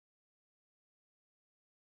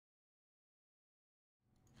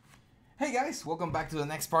Hey guys, welcome back to the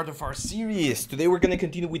next part of our series. Today we're going to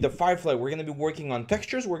continue with the Firefly. We're going to be working on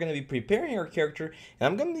textures, we're going to be preparing our character, and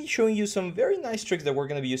I'm going to be showing you some very nice tricks that we're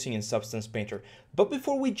going to be using in Substance Painter. But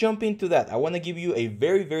before we jump into that, I want to give you a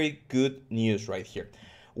very good news right here.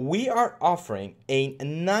 We are offering a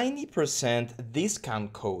 90%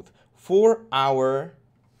 discount code for our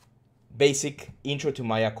basic Intro to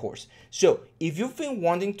Maya course. So if you've been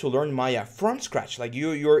wanting to learn Maya from scratch, like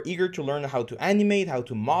you're eager to learn how to animate, how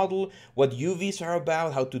to model, what UVs are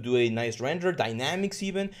about, how to do a nice render, dynamics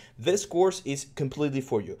even, this course is completely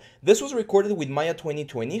for you. This was recorded with Maya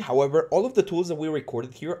 2020. However, all of the tools that we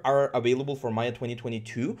recorded here are available for Maya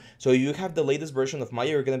 2022. So if you have the latest version of Maya,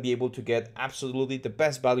 you're going to be able to get absolutely the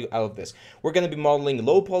best value out of this. We're going to be modeling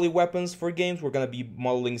low poly weapons for games. We're going to be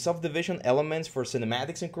modeling subdivision elements for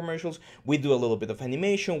cinematics and commercials. We do a little bit of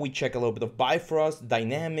animation. We check a little bit of Bifrost,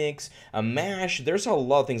 dynamics, mesh. There's a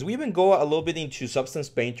lot of things. We even go a little bit into Substance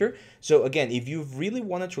Painter. So again, if you really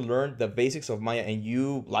wanted to learn the basics of Maya and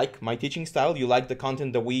you like my teaching style, you like the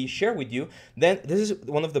content that we share with you, then this is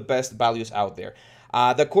one of the best values out there.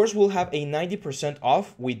 The course will have a 90%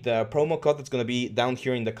 off with the promo code that's going to be down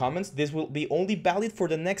here in the comments. This will be only valid for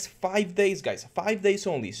the next 5 days, guys. 5 days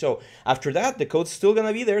only. So after that, the code's still going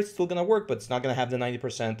to be there. It's still going to work, but it's not going to have the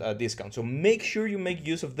 90% discount. So make sure you make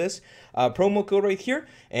use of this promo code right here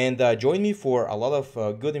and join me for a lot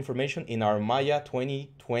of good information in our Maya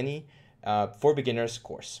 2020 for Beginners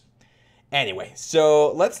course. Anyway,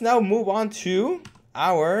 so let's now move on to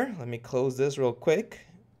our, let me close this real quick.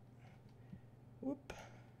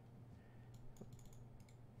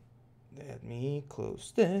 Let me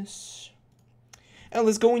close this. And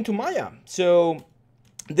let's go into Maya. So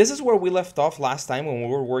this is where we left off last time when we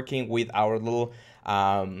were working with our little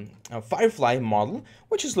Firefly model,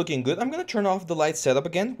 which is looking good. I'm going to turn off the light setup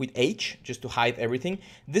again with H just to hide everything.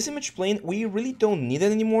 This image plane, we really don't need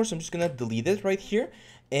it anymore, so I'm just going to delete it right here.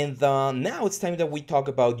 And now it's time that we talk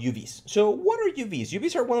about UVs. So what are UVs?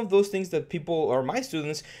 UVs are one of those things that people, or my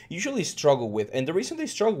students, usually struggle with. And the reason they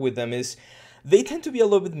struggle with them is they tend to be a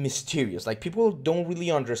little bit mysterious. Like people don't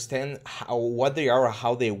really understand what they are or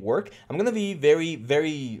how they work. I'm going to be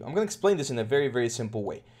I'm going to explain this in a very simple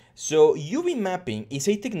way. So UV mapping is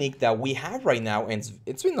a technique that we have right now, and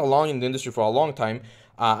it's been along in the industry for a long time.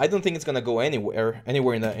 I don't think it's going to go anywhere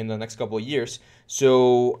in the next couple of years.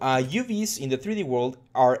 So UVs in the 3D world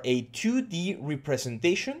are a 2D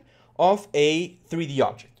representation of a 3D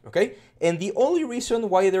object, okay? And the only reason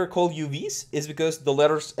why they're called UVs is because the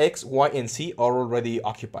letters X, Y, and Z are already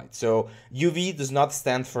occupied. So UV does not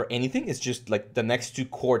stand for anything. It's just like the next two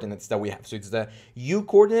coordinates that we have. So it's the U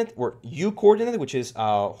coordinate, or U coordinate, which is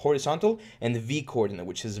horizontal, and the V coordinate,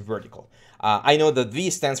 which is vertical. I know that V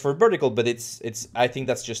stands for vertical, but I think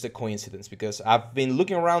that's just a coincidence because I've been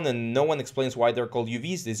looking around and no one explains why they're called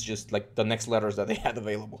UVs. It's just like the next letters that they had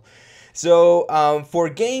available. So for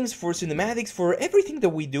games, for cinematics, for everything that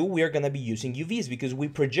we do, we are going to be using UVs because we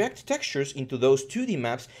project textures into those 2D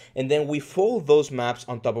maps and then we fold those maps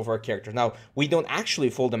on top of our character. Now, we don't actually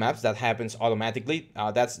fold the maps. That happens automatically.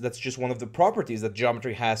 That's just one of the properties that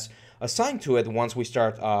geometry has assigned to it once we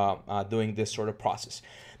start doing this sort of process.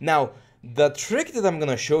 Now, the trick that I'm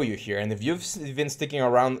going to show you here, and if you've been sticking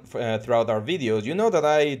around throughout our videos, you know that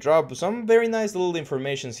I drop some very nice little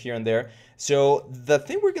informations here and there. So the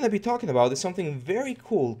thing we're going to be talking about is something very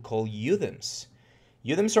cool called UDEMs.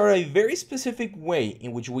 UDEMs are a very specific way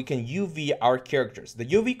in which we can UV our characters. The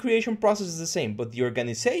UV creation process is the same, but the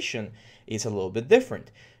organization is a little bit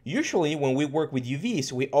different. Usually when we work with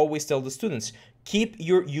UVs, we always tell the students, keep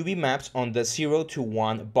your UV maps on the 0 to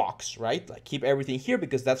 1 box, right? Like keep everything here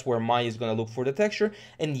because that's where Maya is going to look for the texture.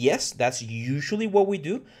 And yes, that's usually what we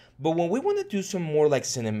do. But when we want to do some more like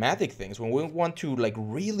cinematic things, when we want to like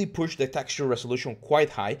really push the texture resolution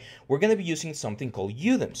quite high, we're going to be using something called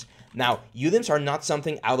UDEMs. Now, UDEMs are not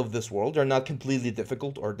something out of this world. They're not completely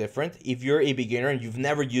difficult or different. If you're a beginner and you've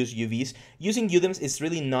never used UVs, using UDEMs is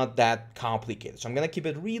really not that complicated. So I'm going to keep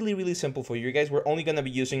it really simple for you guys. We're only going to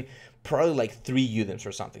be using probably like 3 UDEMs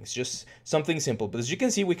or something. It's just something simple. But as you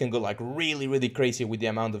can see, we can go like really crazy with the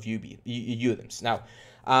amount of UDEMs. Now,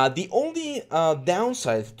 the only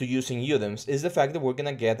downside to using UDEMs is the fact that we're going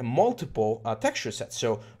to get multiple texture sets.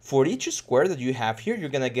 So for each square that you have here, you're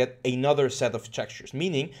going to get another set of textures,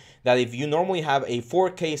 meaning that if you normally have a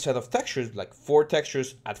 4K set of textures, like 4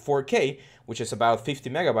 textures at 4K, which is about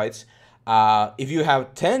 50 megabytes, if you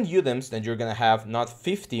have 10 UDEMs, then you're going to have not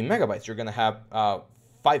 50 megabytes, you're going to have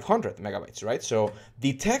 500 megabytes, right? So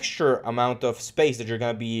the texture amount of space that you're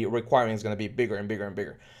going to be requiring is going to be bigger and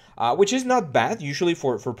bigger. which is not bad. Usually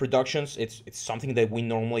for productions, it's something that we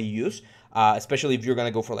normally use, especially if you're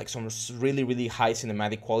gonna go for like some really, really high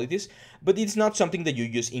cinematic qualities. But it's not something that you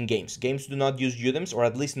use in games. Games do not use UDEMs, or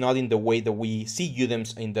at least not in the way that we see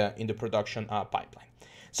UDEMs in the production pipeline.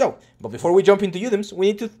 So, but before we jump into UDEMs, we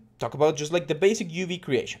need to talk about just like the basic UV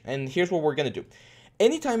creation. And here's what we're gonna do.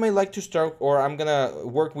 Anytime I like to start, or I'm gonna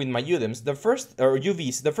work with my UDEMs,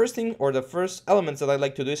 UVs, the first thing or the first elements that I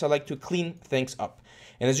like to do is I like to clean things up.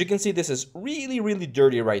 And as you can see, this is really, really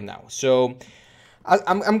dirty right now. So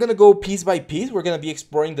I'm gonna go piece by piece. We're gonna be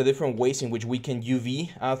exploring the different ways in which we can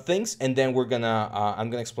UV things, and then I'm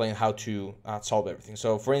gonna explain how to solve everything.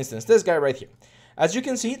 So for instance, this guy right here. As you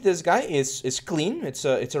can see, this guy is clean. It's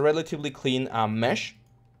a relatively clean mesh.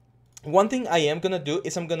 One thing I am gonna do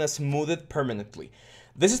is I'm gonna smooth it permanently.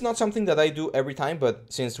 This is not something that I do every time,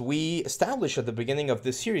 but since we established at the beginning of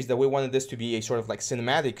this series that we wanted this to be a sort of like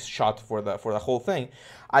cinematic shot for the whole thing,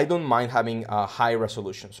 I don't mind having high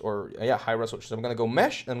resolutions, or high resolutions. I'm gonna go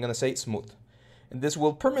mesh and I'm gonna say smooth. And this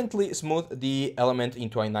will permanently smooth the element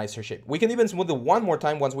into a nicer shape. We can even smooth it one more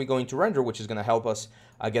time once we go into render, which is gonna help us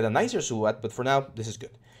get a nicer silhouette, but for now, this is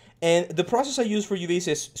good. And the process I use for UVs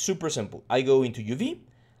is super simple. I go into UV,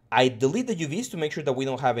 I delete the UVs to make sure that we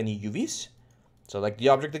don't have any UVs. Select the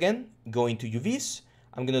object again, go into UVs.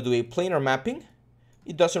 I'm gonna do a planar mapping.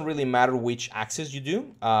 It doesn't really matter which axis you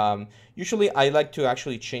do. Usually I like to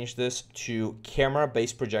actually change this to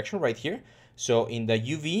camera-based projection right here. So in the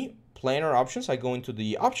UV planar options, I go into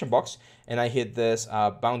the option box and I hit this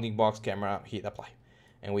bounding box camera, hit apply.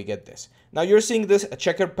 And we get this. Now you're seeing this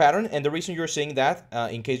checkered pattern, and the reason you're seeing that,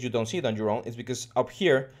 in case you don't see it on your own, is because up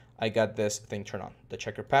here, I got this thing turned on, the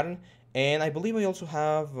checker pattern. And I believe I also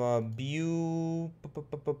have view,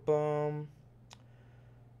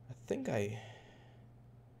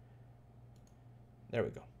 there we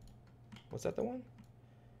go. Was that the one?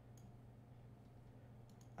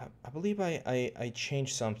 I believe I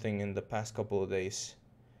changed something in the past couple of days,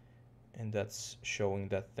 and that's showing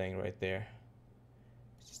that thing right there.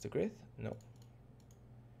 Is this the grid? No.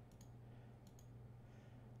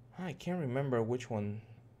 I can't remember which one.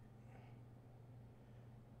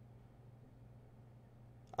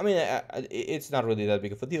 I mean, it's not really that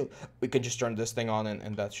big of a deal. We can just turn this thing on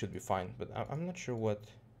and that should be fine. But I'm not sure what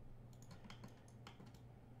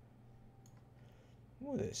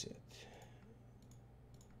is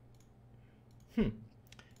it?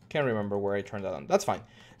 Can't remember where I turned that on. That's fine.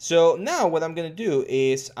 So now what I'm gonna do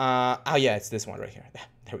is, oh yeah, it's this one right here.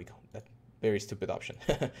 There we go. That very stupid option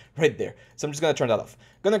right there. So I'm just gonna turn that off.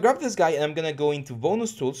 Gonna grab this guy and I'm gonna go into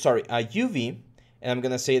bonus tools. Sorry, UV. And I'm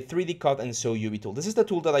gonna say 3D cut and sew UV tool. This is the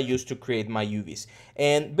tool that I use to create my UVs.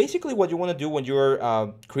 And basically what you wanna do when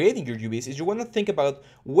you're creating your UVs is you wanna think about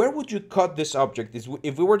where would you cut this object.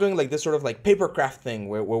 If we were doing like this sort of like paper craft thing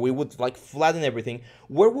where we would like flatten everything,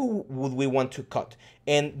 where would we want to cut?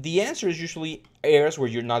 And the answer is usually areas where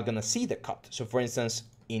you're not gonna see the cut. So for instance,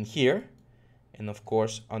 in here, and of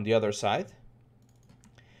course on the other side,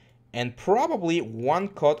 and probably one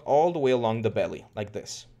cut all the way along the belly, like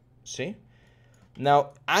this, see?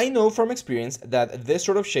 Now, I know from experience that this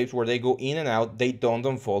sort of shapes where they go in and out, they don't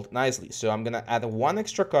unfold nicely. So I'm gonna add one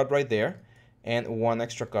extra cut right there and one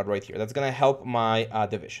extra cut right here. That's gonna help my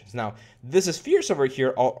divisions. Now, this spheres over here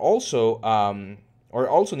are also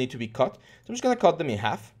need to be cut. So I'm just gonna cut them in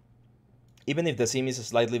half. Even if the seam is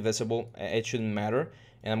slightly visible, it shouldn't matter.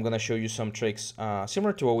 And I'm gonna show you some tricks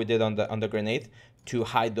similar to what we did on the grenade to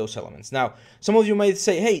hide those elements. Now, some of you might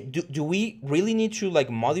say, hey, do we really need to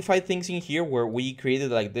like modify things in here where we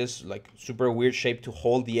created like this like super weird shape to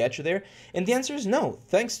hold the edge there? And the answer is no.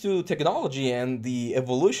 Thanks to technology and the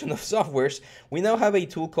evolution of softwares, we now have a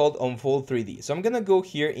tool called Unfold 3D. So I'm gonna go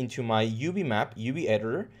here into my UV map, UV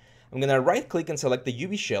editor. I'm gonna right click and select the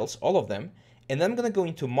UV shells, all of them. And then I'm gonna go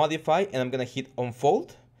into modify and I'm gonna hit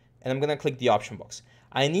unfold and I'm gonna click the option box.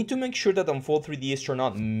 I need to make sure that Unfold 3D is turned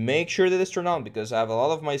on. Make sure that it's turned on because I have a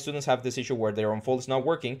lot of my students have this issue where their Unfold is not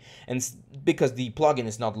working and because the plugin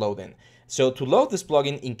is not loading. So to load this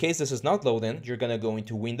plugin, in case this is not loading, you're gonna go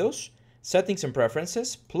into Windows, Settings and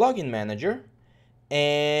Preferences, Plugin Manager,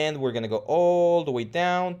 and we're gonna go all the way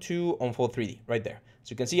down to Unfold 3D right there.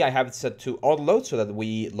 So you can see I have it set to auto load so that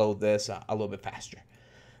we load this a little bit faster.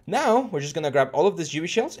 Now we're just gonna grab all of these UV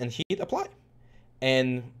shells and hit apply.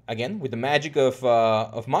 And again, with the magic of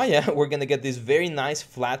Maya, we're gonna get this very nice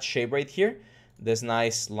flat shape right here. This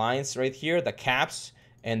nice lines right here, the caps,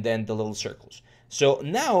 and then the little circles. So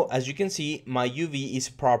now, as you can see, my UV is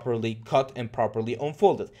properly cut and properly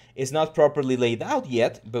unfolded. It's not properly laid out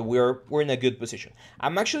yet, but we're in a good position.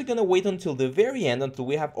 I'm actually gonna wait until the very end, until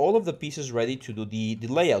we have all of the pieces ready to do the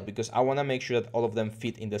layout, because I wanna make sure that all of them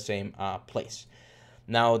fit in the same place.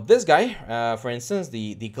 Now this guy, for instance,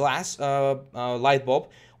 the glass light bulb,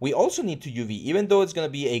 we also need to UV. Even though it's gonna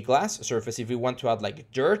be a glass surface, if we want to add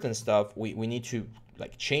like dirt and stuff, we need to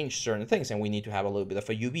like change certain things, and we need to have a little bit of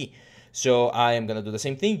a UV. So I am gonna do the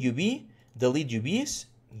same thing, UV, delete UVs,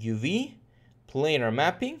 UV, planar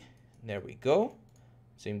mapping, there we go.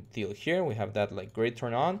 Same deal here, we have that like grid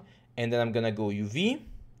turn on, and then I'm gonna go UV,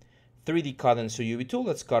 3D cut into UV tool,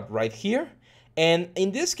 let's cut right here. And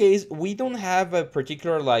in this case, we don't have a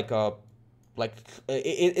particular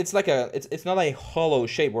it's not a hollow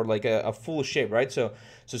shape or like a full shape, right? So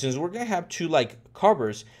since we're gonna have two like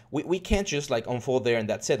covers, we can't just like unfold there and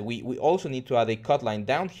that's it. We also need to add a cut line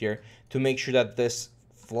down here to make sure that this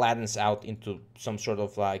flattens out into some sort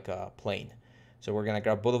of like plane. So we're gonna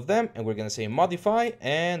grab both of them and we're gonna say modify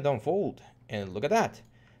and unfold, and look at that.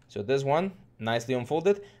 So this one nicely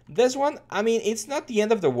unfolded. This one, I mean, it's not the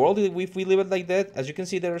end of the world if we leave it like that. As you can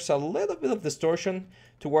see, there's a little bit of distortion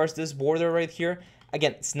towards this border right here.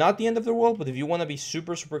 Again, it's not the end of the world, but if you want to be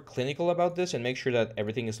super clinical about this and make sure that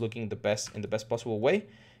everything is looking the best in the best possible way,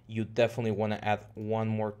 you definitely want to add one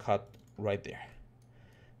more cut right there.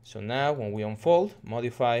 So now when we unfold,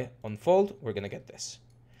 modify, unfold, we're gonna get this.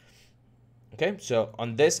 Okay, so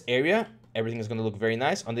on this area, everything is going to look very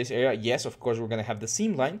nice. On this area, yes, of course, we're going to have the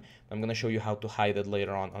seam line. I'm going to show you how to hide it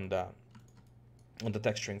later on the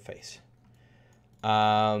texturing phase.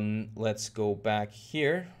 Let's go back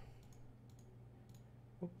here.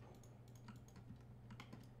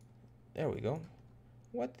 There we go.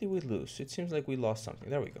 What did we lose? It seems like we lost something.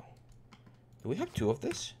 There we go. Do we have two of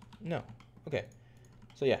this? No. Okay.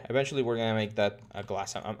 So yeah, eventually we're going to make that a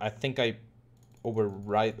glass. I think I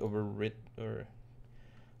overwrit or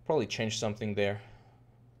probably changed something there,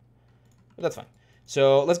 but that's fine.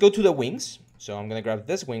 So let's go to the wings. So I'm gonna grab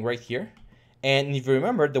this wing right here, and if you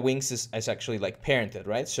remember, the wings is actually like parented,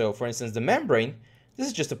 right? So for instance, the membrane, this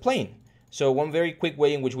is just a plane. So one very quick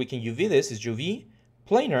way in which we can UV this is UV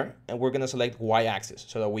planar, and we're gonna select y-axis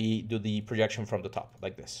so that we do the projection from the top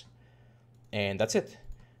like this, and that's it.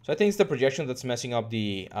 So I think it's the projection that's messing up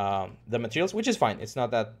the materials, which is fine. It's not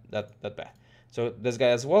that bad. So this guy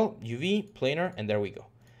as well, UV, planar, and there we go.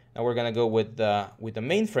 Now we're gonna go with the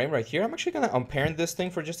main frame right here. I'm actually gonna unparent this thing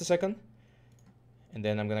for just a second. And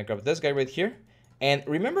then I'm gonna grab this guy right here. And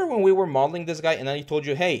remember when we were modeling this guy and I told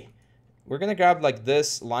you, hey, we're gonna grab like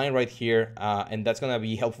this line right here, and that's gonna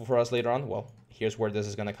be helpful for us later on. Well, here's where this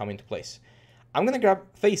is gonna come into place. I'm gonna grab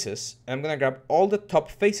faces, and I'm gonna grab all the top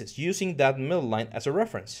faces using that middle line as a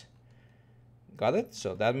reference. Got it?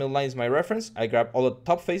 So that middle line is my reference. I grab all the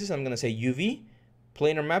top faces. I'm going to say UV,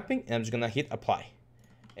 planar mapping, and I'm just going to hit apply.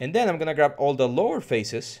 And then I'm going to grab all the lower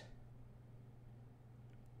faces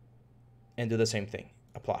and do the same thing,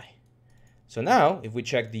 apply. So now if we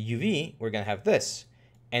check the UV, we're going to have this.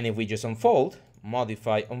 And if we just unfold,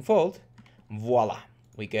 modify, unfold, voila,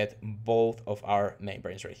 we get both of our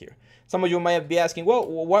membranes right here. Some of you might be asking, well,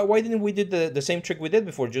 why didn't we do the same trick we did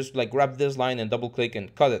before? Just like grab this line and double click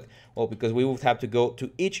and cut it. Well, because we would have to go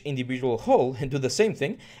to each individual hole and do the same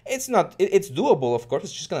thing. It's doable, of course.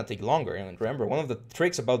 It's just going to take longer. And remember, one of the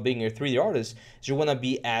tricks about being a 3D artist is you want to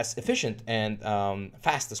be as efficient and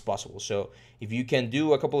fast as possible. So if you can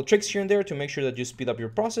do a couple of tricks here and there to make sure that you speed up your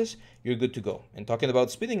process, you're good to go. And talking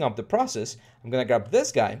about speeding up the process, I'm going to grab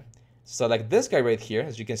this guy. Select this guy right here.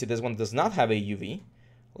 As you can see, this one does not have a UV.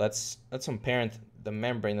 Let's unparent the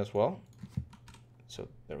membrane as well. So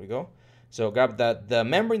there we go. So grab the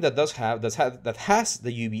membrane that has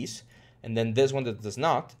the UVs, and then this one that does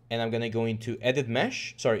not. And I'm gonna go into edit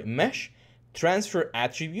mesh, transfer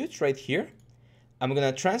attributes right here. I'm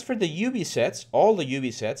gonna transfer the UV sets, all the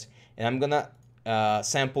UV sets, and I'm gonna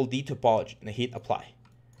sample the topology and hit apply.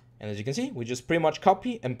 And as you can see, we just pretty much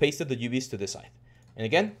copy and pasted the UVs to this side. And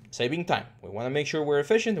again, saving time. We want to make sure we're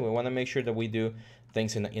efficient, and we want to make sure that we do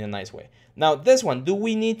things in a nice way. Now, this one, do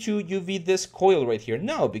we need to UV this coil right here?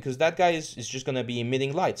 No, because that guy is just going to be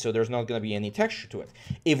emitting light, so there's not going to be any texture to it.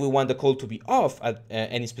 If we want the coil to be off at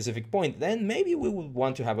any specific point, then maybe we would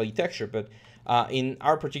want to have a texture, but in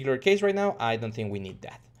our particular case right now, I don't think we need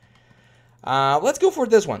that. Let's go for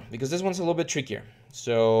this one, because this one's a little bit trickier.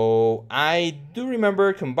 So I do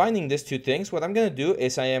remember combining these two things. What I'm going to do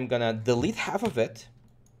is I am going to delete half of it,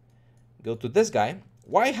 go to this guy.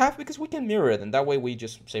 Why half? Because we can mirror it, and that way we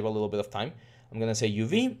just save a little bit of time. I'm going to say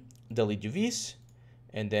UV, delete UVs,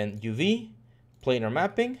 and then UV, planar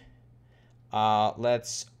mapping,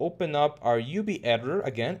 Let's open up our UV editor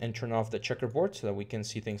again and turn off the checkerboard so that we can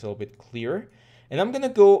see things a little bit clearer. And I'm gonna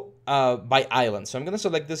go by island. So I'm gonna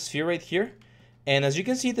select this sphere right here. And as you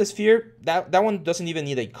can see, the sphere, that one doesn't even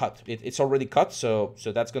need a cut. It's already cut, so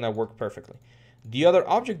that's gonna work perfectly. The other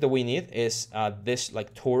object that we need is this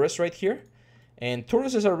like torus right here. And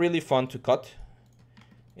toruses are really fun to cut.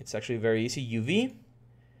 It's actually very easy. UV,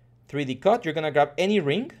 3D cut, you're gonna grab any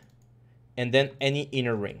ring and then any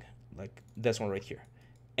inner ring, like this one right here.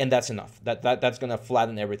 And that's enough. That's gonna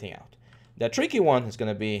flatten everything out. The tricky one is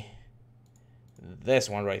gonna be this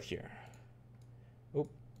one right here. Oop,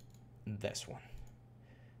 this one.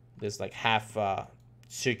 This like half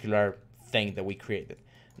circular thing that we created.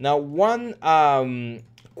 Now, one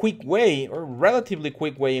quick way, or relatively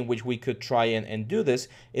quick way in which we could try and do this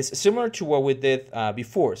is similar to what we did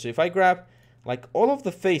before. So if I grab like all of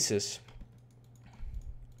the faces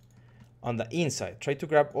on the inside, try to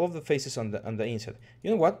grab all of the faces on the inside.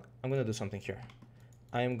 You know what? I'm gonna do something here.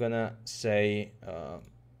 I'm gonna say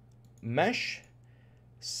mesh,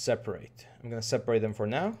 separate. I'm gonna separate them for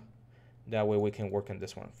now. That way we can work on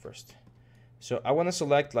this one first. So I want to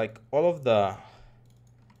select like all of the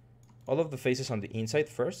faces on the inside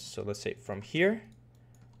first. So let's say from here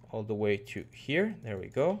all the way to here. There we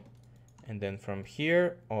go. And then from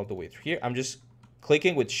here all the way through here. I'm just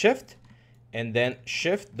clicking with shift and then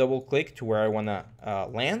shift double click to where I want to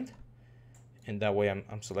land. And that way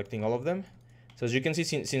I'm selecting all of them. So as you can see,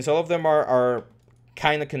 since all of them are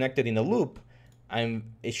kind of connected in a loop,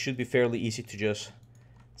 it should be fairly easy to just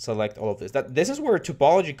select all of this. This is where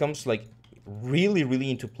topology comes like really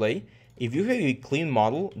into play. If you have a clean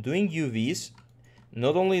model, doing UVs,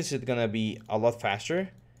 not only is it gonna be a lot faster,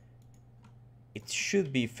 it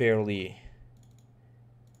should be fairly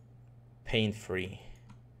pain-free.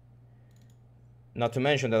 Not to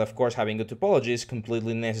mention that, of course, having good topology is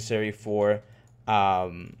completely necessary for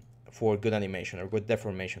good animation or good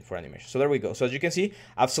deformation for animation. So there we go. So as you can see,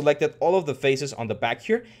 I've selected all of the faces on the back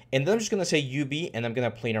here, and then I'm just gonna say UV, and I'm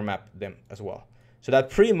gonna planar map them as well. So that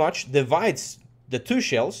pretty much divides the two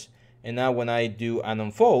shells. And now when I do an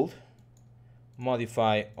unfold,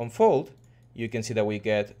 modify unfold, you can see that we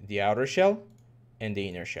get the outer shell and the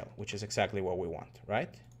inner shell, which is exactly what we want, right?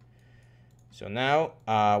 So now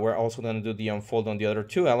we're also going to do the unfold on the other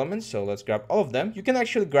two elements. So let's grab all of them. You can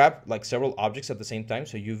actually grab like several objects at the same time.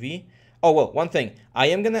 So UV. Oh, well, one thing. I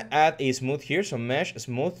am going to add a smooth here. So mesh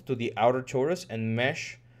smooth to the outer torus and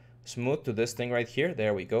mesh smooth to this thing right here.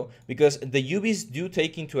 There we go. Because the UVs do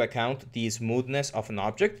take into account the smoothness of an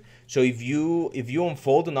object. So if you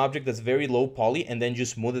unfold an object that's very low poly and then you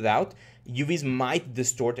smooth it out, UVs might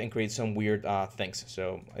distort and create some weird things.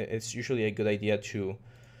 So it's usually a good idea to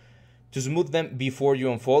smooth them before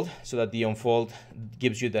you unfold, so that the unfold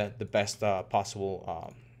gives you the best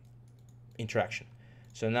possible interaction.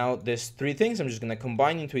 So now there's three things I'm just gonna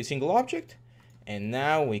combine into a single object. And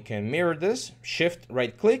now we can mirror this, shift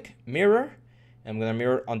right click, mirror. I'm gonna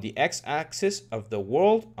mirror on the x-axis of the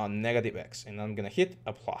world on -x, and I'm gonna hit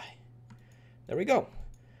apply. There we go.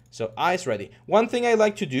 So eye is ready. One thing I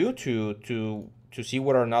like to do to see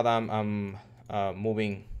whether or not I'm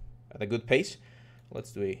moving at a good pace,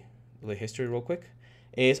 let's do a history real quick,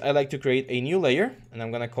 is I like to create a new layer, and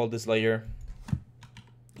I'm gonna call this layer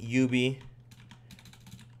UV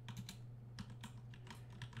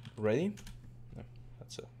ready. No,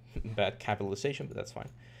 that's a bad capitalization, but that's fine.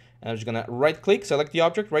 And I'm just gonna right click, select the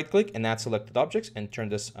object, right click, and add selected objects, and turn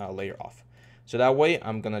this layer off. So that way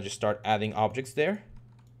I'm gonna just start adding objects there.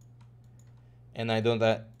 And I know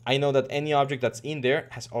that any object that's in there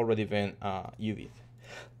has already been UV'd.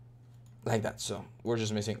 Like that. So we're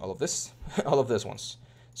just missing all of this, all of these ones.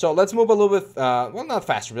 So let's move a little bit, well, not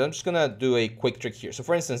faster, but I'm just gonna do a quick trick here. So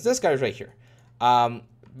for instance, this guy right here,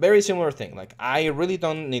 very similar thing. Like I really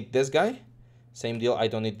don't need this guy. Same deal. I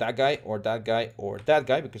don't need that guy or that guy or that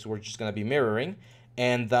guy, because we're just gonna be mirroring.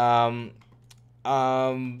 And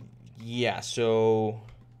yeah. So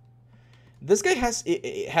this guy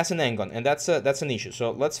has an angle, and that's an issue.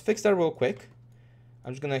 So let's fix that real quick.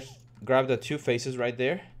 I'm just gonna grab the two faces right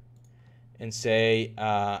there and say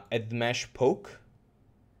add mesh poke.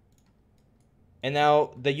 And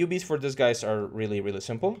now the UVs for these guys are really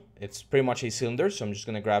simple. It's pretty much a cylinder, so I'm just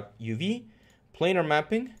gonna grab UV, planar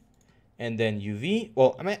mapping, and then UV.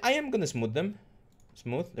 Well, I am gonna smooth them.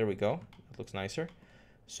 Smooth, there we go. It looks nicer.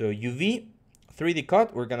 So UV, 3D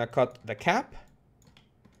cut, we're gonna cut the cap,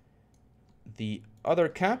 the other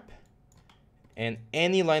cap, and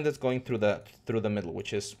any line that's going through the middle,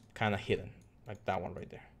 which is kind of hidden, like that one right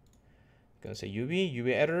there. Gonna say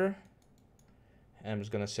UV editor, and I'm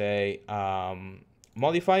just gonna say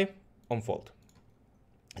modify, unfold.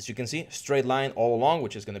 As you can see, straight line all along,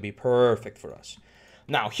 which is going to be perfect for us.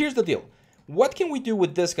 Now, here's the deal. What can we do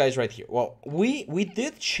with this guys right here? Well, we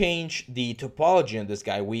did change the topology on this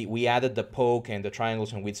guy. We added the poke and the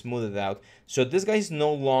triangles and we smoothed it out. So this guy's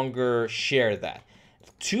no longer share that.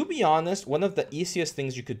 To be honest, one of the easiest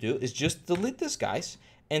things you could do is just delete this guys.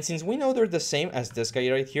 And since we know they're the same as this guy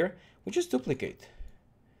right here, we just duplicate.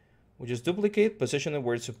 We just duplicate, position it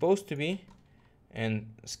where it's supposed to be,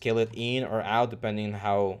 and scale it in or out depending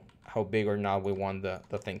how big or not we want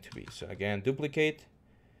the thing to be. So again, duplicate.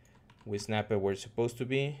 We snap it where it's supposed to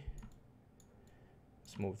be.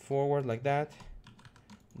 Let's move forward like that.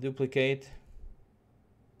 Duplicate.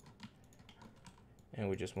 And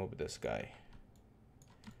we just move this guy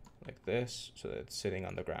like this so that it's sitting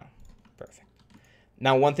on the ground. Perfect.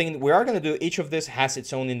 Now, one thing we are going to do, each of this has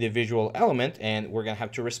its own individual element, and we're going to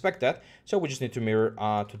have to respect that. So we just need to mirror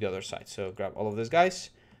to the other side. So grab all of these guys.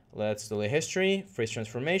 Let's delete history, freeze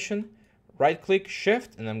transformation, right click,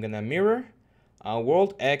 shift, and I'm going to mirror.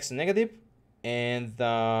 World X negative, and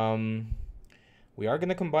we are going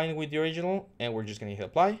to combine it with the original, and we're just going to hit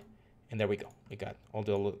apply, and there we go. We got all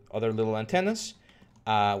the other little antennas.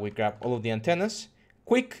 We grab all of the antennas.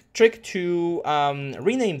 Quick trick to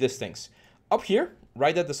rename these things. Up here,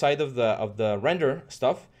 right at the side of the render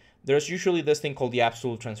stuff, there's usually this thing called the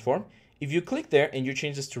absolute transform. If you click there and you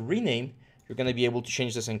change this to rename, you're going to be able to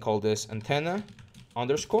change this and call this antenna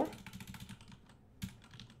underscore.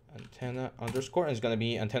 Antenna underscore, and it's going to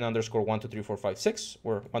be antenna underscore 1 2 3 4 5 6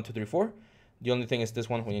 or 1 2 3 4. The only thing is this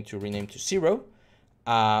one we need to rename to 0,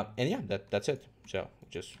 and yeah, that's it. So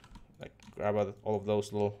just like grab all of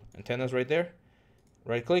those little antennas right there,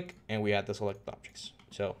 right click, and we add the select objects.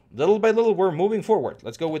 So little by little we're moving forward.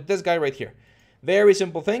 Let's go with this guy right here. Very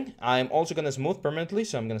simple thing. I'm also going to smooth permanently,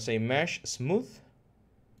 so I'm going to say mesh smooth,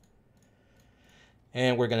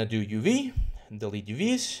 and we're going to do UV, delete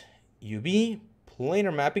UVs, UV,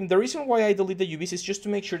 planar mapping. The reason why I delete the UVs is just to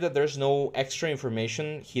make sure that there's no extra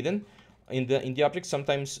information hidden in the object.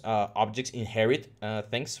 Sometimes objects inherit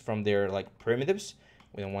things from their like primitives.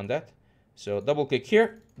 We don't want that. So double click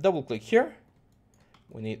here, double click here.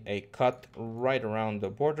 We need a cut right around the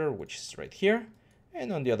border, which is right here,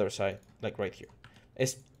 and on the other side, like right here.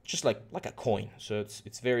 It's just like a coin. So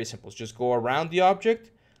it's very simple. It's just go around the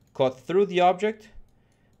object, cut through the object,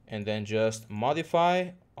 and then just modify,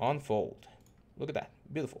 unfold. Look at that,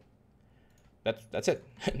 beautiful. That's it.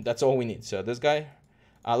 That's all we need. So this guy,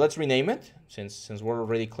 let's rename it since we're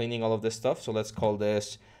already cleaning all of this stuff. So let's call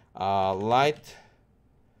this light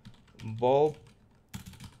bulb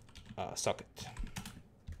socket,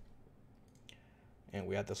 and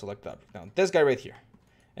we add the select object. Now this guy right here,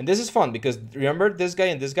 and this is fun because remember this guy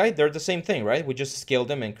and this guy, they're the same thing, right? We just scaled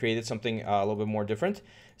them and created something a little bit more different,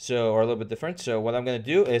 or a little bit different. So what I'm gonna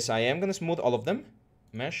do is I am gonna smooth all of them,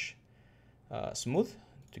 mesh. Smooth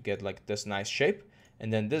to get like this nice shape,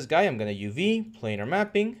 and then this guy I'm gonna UV planar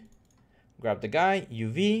mapping, grab the guy,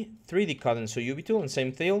 UV 3D cut and so UV tool, and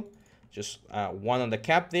same thing, just one on the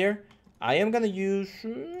cap there. I am gonna use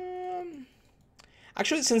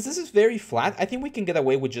actually, since this is very flat, I think we can get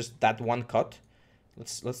away with just that one cut.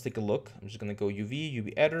 Let's take a look. I'm just gonna go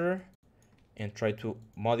UV editor and try to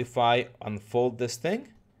modify, unfold this thing.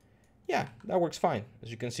 Yeah, that works fine.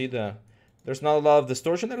 As you can see, there's not a lot of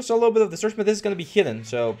distortion. There's a little bit of distortion, but this is going to be hidden,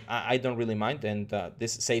 so I don't really mind, and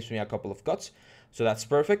this saves me a couple of cuts, so that's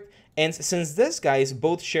perfect. And since these guys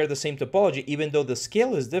both share the same topology, even though the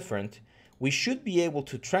scale is different, we should be able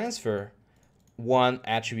to transfer one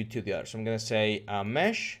attribute to the other. So I'm going to say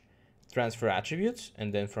mesh, transfer attributes,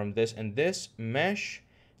 and then from this and this, mesh,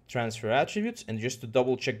 transfer attributes, and just to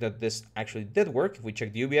double check that this actually did work, if we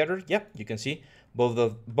check the UV editor, yep, you can see both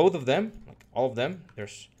of them, like all of them,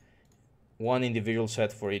 there's one individual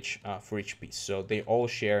set for each piece, so they all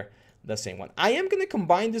share the same one. I am going to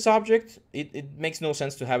combine this object. It makes no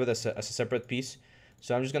sense to have it as a separate piece,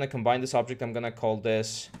 so I'm just going to combine this object. I'm going to call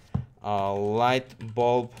this light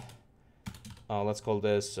bulb. Let's call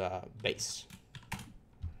this base.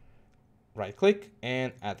 Right click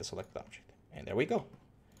and add the select object, and there we go.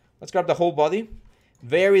 Let's grab the whole body.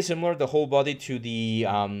 Very similar, the whole body, to the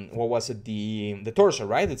what was it, the torso,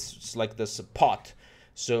 right? It's like this pot.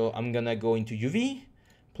 So I'm gonna go into UV,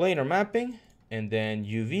 planar mapping, and then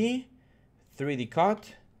UV, 3D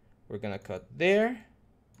cut. We're gonna cut there.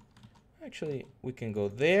 Actually, we can go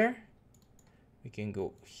there. We can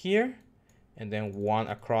go here, and then one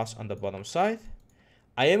across on the bottom side.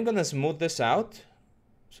 I am gonna smooth this out.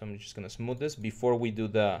 So I'm just gonna smooth this before we do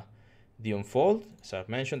the unfold. As I've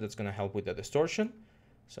mentioned, that's gonna help with the distortion.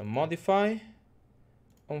 So modify,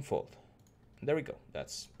 unfold. There we go.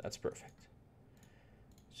 That's perfect.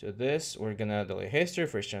 So this, we're gonna delete history,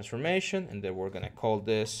 first transformation, and then we're gonna call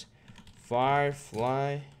this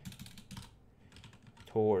Firefly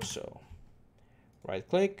torso. Right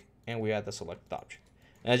click, and we add the selected object.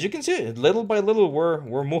 And as you can see, little by little,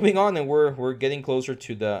 we're moving on, and we're getting closer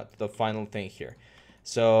to the final thing here.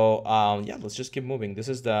 So yeah, let's just keep moving. This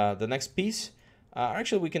is the next piece.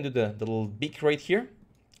 Actually, we can do the little beak right here.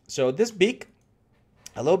 So this beak,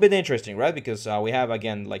 a little bit interesting, right? Because we have,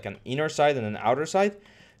 again, like an inner side and an outer side.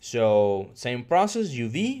 So same process,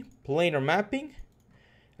 UV, planar mapping,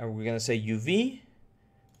 and we're gonna say UV,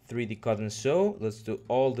 3D cut and sew. Let's do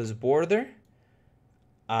all this border.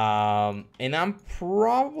 And I'm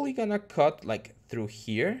probably gonna cut like through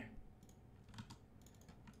here,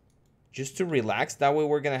 just to relax. That way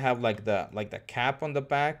we're gonna have like the cap on the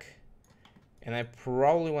back, and I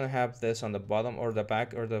probably want to have this on the bottom or the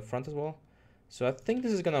back or the front as well. So I think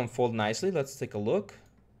this is gonna unfold nicely. Let's take a look.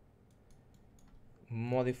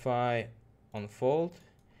 Modify, unfold.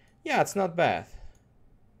 Yeah, it's not bad.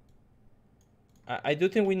 I do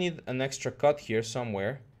think we need an extra cut here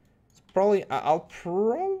somewhere. It's probably, I'll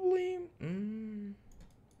probably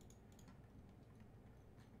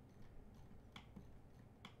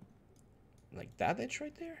like that edge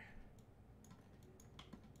right there.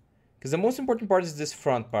 Because the most important part is this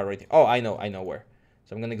front part right here. Oh, I know where.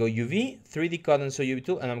 So I'm gonna go UV, 3D cut and sew UV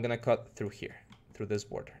tool, and I'm gonna cut through here, through this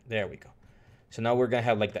border. There we go. So now we're gonna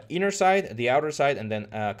have like the inner side, the outer side, and then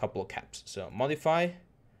a couple of caps. So modify,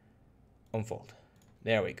 unfold.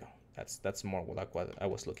 There we go. That's more like what I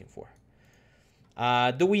was looking for.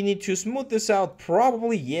 Do we need to smooth this out?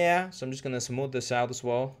 Probably, yeah. So I'm just gonna smooth this out as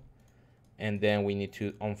well. And then we need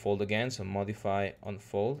to unfold again. So modify,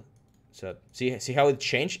 unfold. So see how it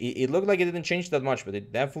changed? It looked like it didn't change that much, but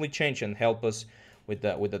it definitely changed and helped us with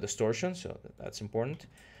the distortion. So that's important.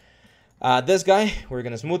 This guy, we're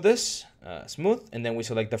gonna smooth this, smooth, and then we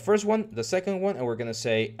select the first one, the second one, and we're gonna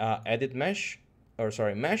say edit mesh, or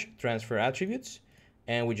sorry, mesh, transfer attributes,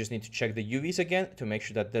 and we just need to check the UVs again to make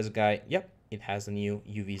sure that this guy, yep, it has the new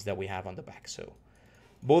UVs that we have on the back. So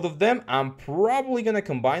both of them, I'm probably gonna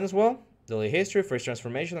combine as well. Delete history, first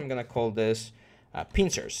transformation, I'm gonna call this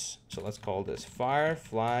pincers. So let's call this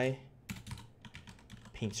Firefly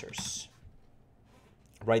pincers.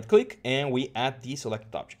 Right click, and we add the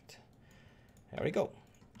selected object. There we go.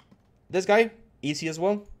 This guy, easy as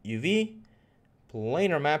well. UV,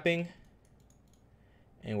 planar mapping,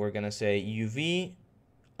 and we're gonna say UV,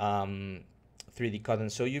 3D cut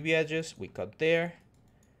and sew UV edges. We cut there,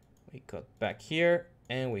 we cut back here,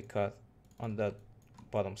 and we cut on the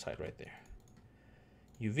bottom side right there.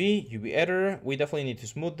 UV editor. We definitely need to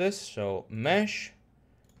smooth this. So mesh,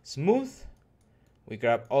 smooth. We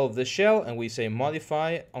grab all of the shell and we say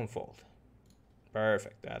modify, unfold.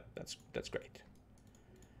 Perfect. That's great.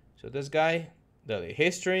 So this guy, delete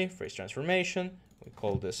history, first transformation. We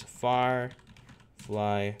call this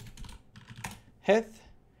Firefly head.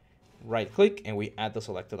 Right click, and we add the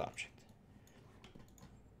selected object.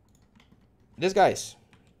 This guys,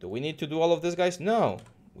 do we need to do all of this, guys? No,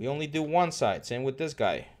 we only do one side. Same with this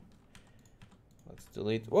guy. Let's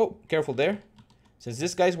delete. Whoa, careful there. Since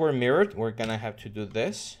these guys were mirrored, we're gonna have to do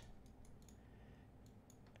this.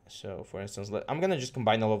 So for instance, I'm gonna just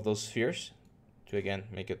combine all of those spheres to, again,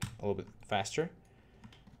 make it a little bit faster.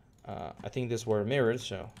 I think these were mirrored,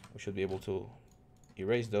 so we should be able to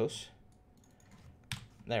erase those.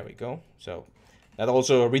 There we go. So that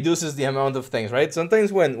also reduces the amount of things, right?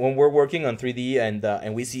 Sometimes when we're working on 3D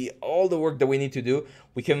and we see all the work that we need to do,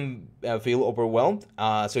 we can feel overwhelmed.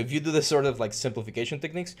 So if you do this sort of like simplification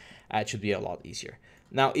techniques, it should be a lot easier.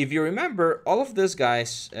 Now, if you remember, all of these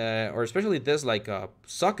guys, or especially this like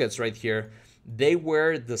sockets right here, they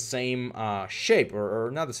were the same shape,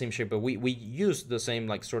 or not the same shape, but we used the same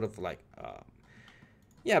like sort of like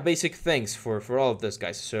yeah, basic things for all of this,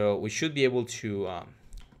 guys. So we should be able to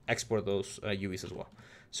export those UVs as well.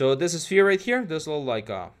 So this is sphere right here, this little like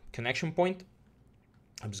connection point.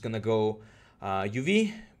 I'm just gonna go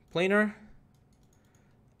UV planar.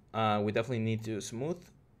 We definitely need to smooth,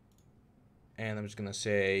 and I'm just gonna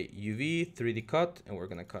say UV 3D cut, and we're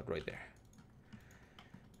gonna cut right there.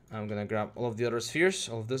 I'm gonna grab all of the other spheres,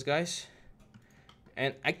 all of these guys,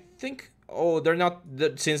 and I think, oh, they're not,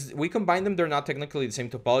 since we combine them, they're not technically the same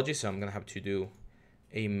topology, so I'm gonna have to do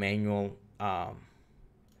a manual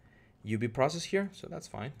UV process here, so that's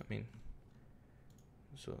fine. I mean,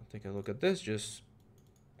 so take a look at this, just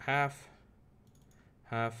half,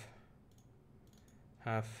 half,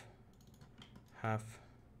 half, half,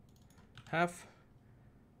 half,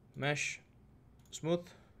 mesh, smooth,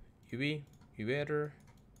 UV editor,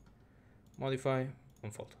 modify,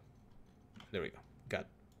 unfold. There we go. Got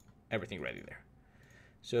everything ready there.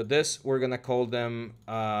 So this, we're gonna call them,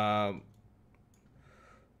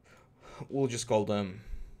 we'll just call them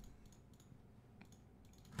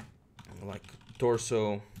like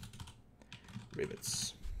torso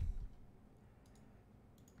rivets.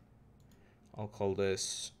 I'll call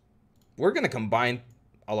this, we're gonna combine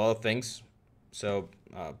a lot of things, so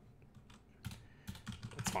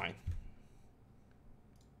it's fine.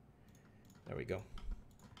 There we go.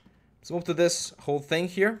 Let's move to this whole thing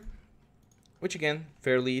here, which again,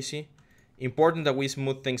 fairly easy. Important that we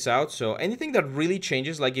smooth things out. So anything that really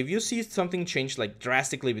changes, like if you see something change like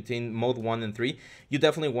drastically between mode 1 and 3, you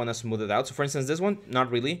definitely want to smooth it out. So for instance, this one,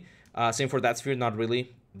 not really. Same for that sphere, not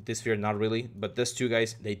really. This sphere, not really. But these two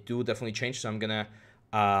guys, they do definitely change. So I'm gonna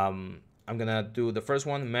do the first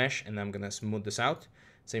one, mesh, and I'm gonna smooth this out.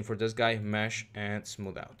 Same for this guy, mesh and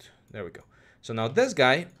smooth out. There we go. So now this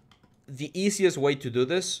guy, the easiest way to do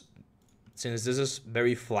this, since this is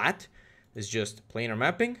very flat, is just planar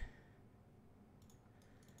mapping.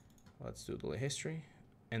 Let's do delay history.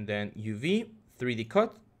 And then UV, 3D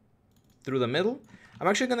cut through the middle. I'm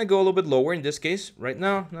actually going to go a little bit lower in this case. Right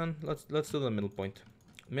now, let's do the middle point.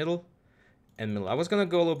 Middle and middle. I was going to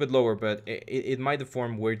go a little bit lower, but it might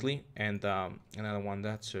deform weirdly. And I don't want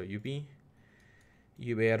that. So UV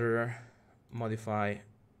editor, modify,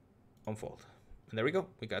 unfold. And there we go.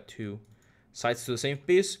 We got two sides to the same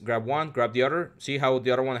piece. Grab one, grab the other. See how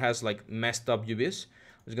the other one has like messed up UVs.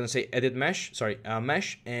 I was gonna say edit mesh,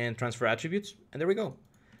 mesh and transfer attributes, and there we go.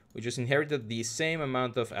 We just inherited the same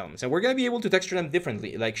amount of elements, and we're gonna be able to texture them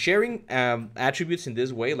differently. Like sharing attributes in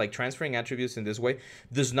this way, like transferring attributes in this way,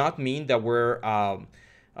 does not mean that we're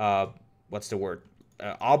what's the word?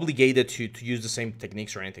 Obligated to use the same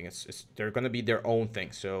techniques or anything. They're gonna be their own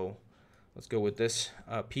thing. So let's go with this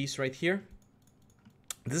piece right here.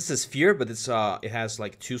 This is a sphere, but it's it has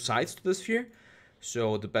like two sides to the sphere.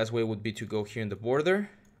 So the best way would be to go here in the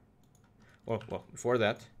border. Well, before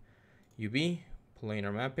that, UV,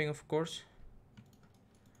 planar mapping, of course.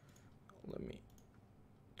 Let me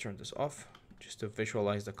turn this off just to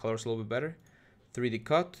visualize the colors a little bit better. 3D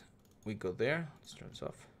cut, we go there. Let's turn this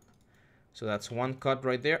off. So that's one cut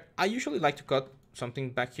right there. I usually like to cut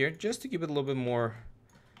something back here just to give it a little bit more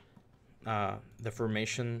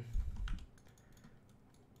deformation.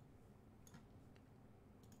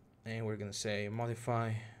 And we're gonna say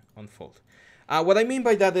modify, unfold. What I mean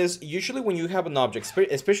by that is usually when you have an object,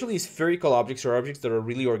 especially spherical objects or objects that are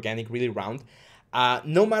really organic, really round,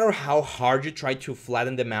 no matter how hard you try to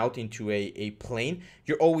flatten them out into a plane,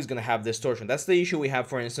 you're always gonna have distortion. That's the issue we have,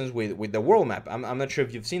 for instance, with the world map. I'm not sure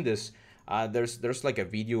if you've seen this. There's like a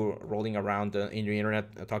video rolling around in the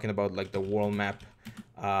internet talking about like the world map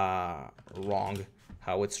wrong,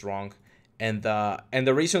 how it's wrong. And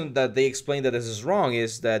the reason that they explain that this is wrong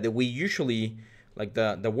is that we usually, like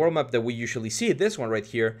the world map that we usually see, this one right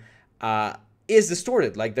here, is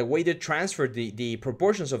distorted. Like the way they transfer the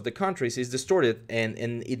proportions of the countries is distorted, and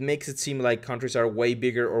it makes it seem like countries are way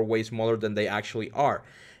bigger or way smaller than they actually are.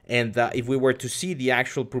 And if we were to see the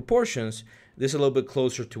actual proportions, this is a little bit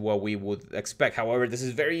closer to what we would expect. However, this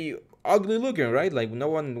is very ugly looking, right? Like no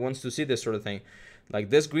one wants to see this sort of thing. Like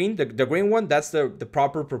this green, the green one, that's the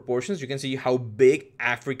proper proportions. You can see how big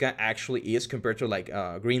Africa actually is compared to like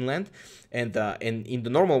Greenland, and in the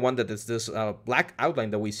normal one that is this black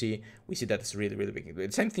outline that we see that it's really, really big.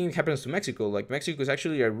 The same thing happens to Mexico. Like Mexico is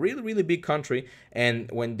actually a really, really big country, and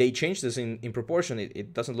when they change this in proportion,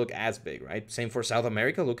 it doesn't look as big, right? Same for South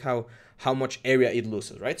America. Look how much area it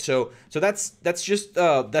loses, right? So that's just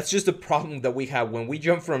the problem that we have when we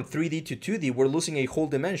jump from 3D to 2D. We're losing a whole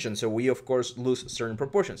dimension, so we of course lose certain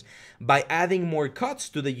proportions. By adding more cuts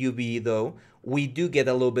to the UV though, we do get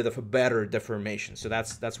a little bit of a better deformation. So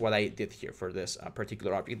that's what I did here for this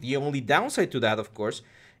particular object. The only downside to that, of course,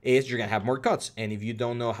 is you're gonna have more cuts, and if you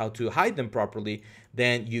don't know how to hide them properly,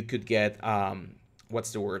 then you could get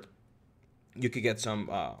what's the word? You could get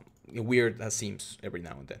some weird seams every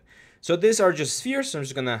now and then. So these are just spheres, so I'm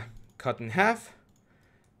just gonna cut in half,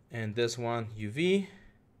 and this one UV,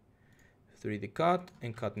 3D cut,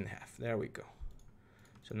 and cut in half. There we go.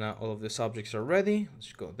 So now all of these objects are ready.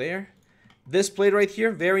 Let's go there. This plate right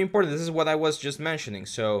here, very important. This is what I was just mentioning.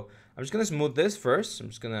 So I'm just gonna smooth this first. I'm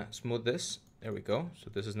just gonna smooth this. There we go. So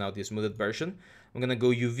this is now the smoothed version. I'm gonna go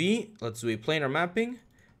UV. Let's do a planar mapping,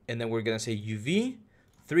 and then we're gonna say UV,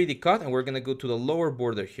 3D cut, and we're gonna go to the lower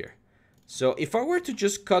border here. So if I were to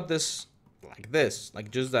just cut this,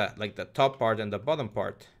 like just that, like the top part and the bottom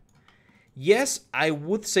part, yes, I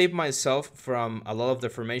would save myself from a lot of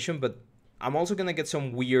deformation, but I'm also gonna get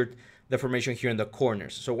some weird deformation here in the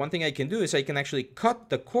corners. So one thing I can do is I can actually cut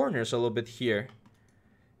the corners a little bit here.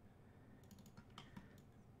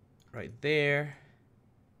 Right there.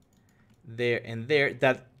 there, and there.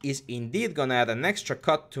 That is indeed gonna add an extra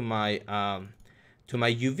cut to my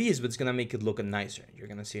UVs, but it's gonna make it look nicer. You're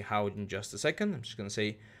gonna see how in just a second. I'm just gonna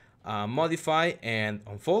say modify and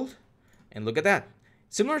unfold, and look at that.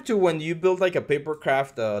 Similar to when you build like a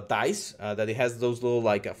papercraft dice that it has those little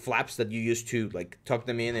like flaps that you use to like tuck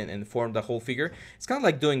them in and form the whole figure. It's kind of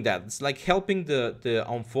like doing that. It's like helping the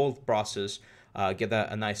unfold process get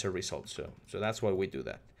a nicer result. So that's why we do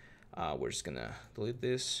that. We're just gonna delete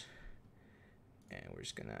this, and we're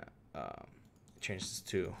just gonna change this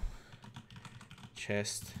to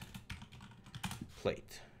chest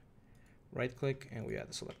plate. Right click, and we add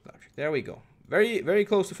the select object. There we go. Very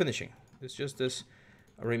close to finishing. It's just this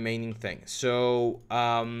remaining thing. So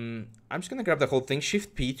I'm just gonna grab the whole thing,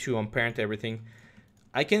 Shift P to unparent everything.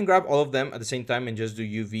 I can grab all of them at the same time and just do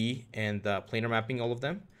UV and planar mapping all of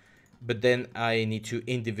them, but then I need to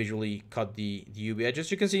individually cut the UV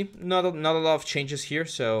edges. You can see not a lot of changes here,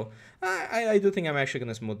 so I do think I'm actually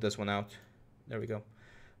gonna smooth this one out. There we go.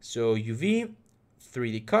 So UV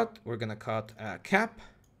 3D cut, we're gonna cut a cap,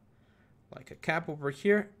 like a cap over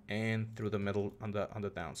here, and through the middle on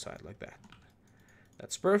the downside like that.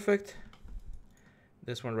 That's perfect.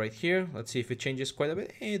 This one right here, let's see if it changes quite a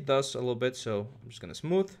bit. It does a little bit, so I'm just gonna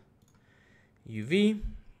smooth. UV,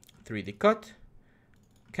 3D cut,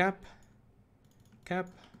 cap,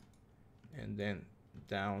 and then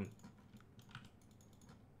down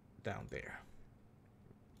there.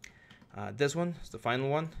 This one is the final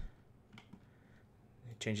one.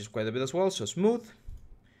 It changes quite a bit as well, so smooth.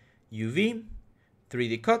 UV,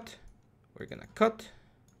 3D cut, we're gonna cut.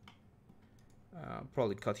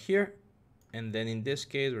 Probably cut here, and then in this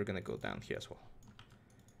case we're gonna go down here as well.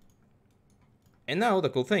 And now the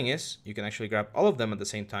cool thing is you can actually grab all of them at the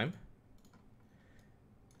same time.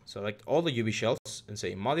 Select all the UV shells and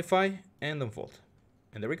say modify and unfold,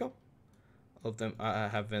 and there we go. All of them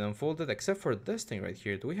have been unfolded except for this thing right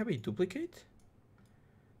here. Do we have a duplicate?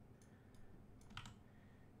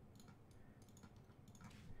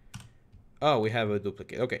 Oh, we have a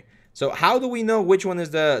duplicate. Okay. So how do we know which one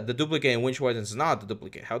is the duplicate and which one is not the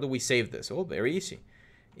duplicate? How do we save this? Oh, very easy.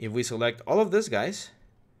 If we select all of these guys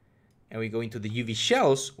and we go into the UV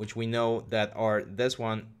shells, which we know that are this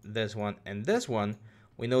one, and this one,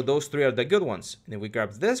 we know those three are the good ones. And if we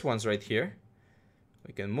grab these ones right here,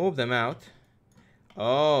 we can move them out.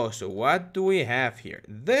 Oh, so what do we have here?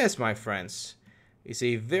 This, my friends, is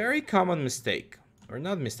a very common mistake. Or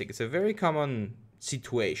not mistake, it's a very common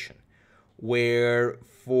situation where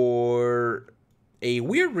for a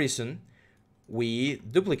weird reason we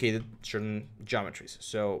duplicated certain geometries.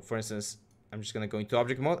 So for instance, I'm just gonna go into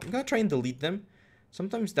object mode. I'm gonna try and delete them.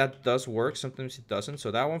 Sometimes that does work, sometimes it doesn't. So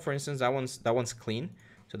that one, for instance, that one's clean.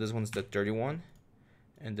 So this one's the dirty one,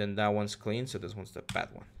 and then that one's clean. So this one's the bad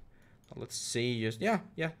one. Let's see, just yeah,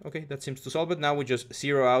 okay, that seems to solve it. Now we just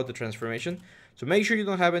zero out the transformation. So make sure you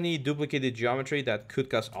don't have any duplicated geometry that could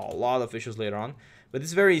cause a lot of issues later on. But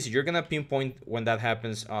it's very easy. You're gonna pinpoint when that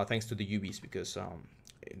happens thanks to the UVs, because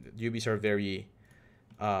UVs are very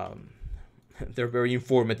they're very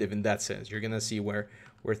informative in that sense. You're gonna see where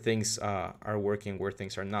things are working, where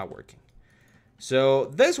things are not working. So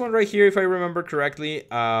this one right here, if I remember correctly,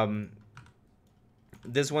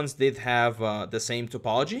 these ones did have the same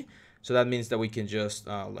topology. So that means that we can just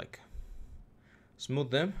like smooth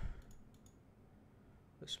them,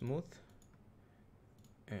 the smooth,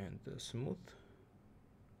 and the smooth.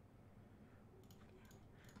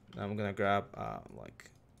 Now I'm gonna grab like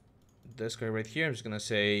this guy right here. I'm just gonna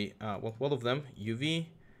say well, all of them UV.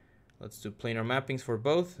 Let's do planar mappings for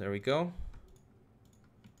both. There we go.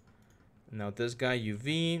 Now this guy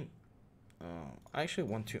UV. I actually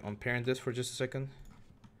want to unparent this for just a second.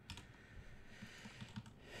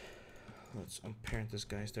 Let's unparent this,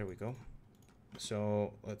 guys. There we go.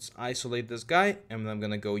 So let's isolate this guy, and I'm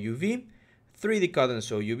gonna go UV, 3D cut, and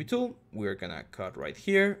so UV tool. We're gonna cut right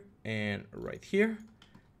here and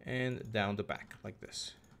down the back like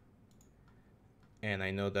this. And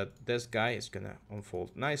I know that this guy is gonna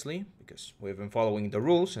unfold nicely because we've been following the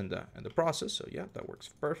rules and the process. So yeah, that works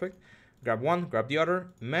perfect. Grab one, grab the other,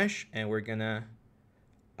 mesh, and we're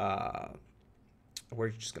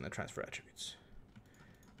just gonna transfer attributes.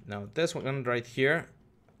 Now this one right here,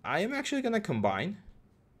 I am actually gonna combine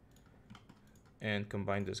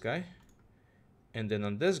this guy, and then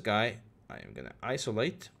on this guy I am gonna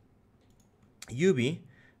isolate UV,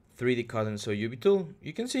 3D cut, and so UV tool.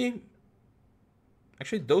 You can see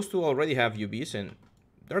actually those two already have UVs and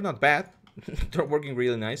they're not bad. They're working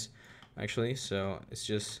really nice actually. So it's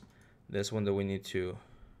just this one that we need to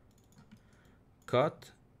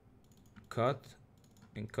cut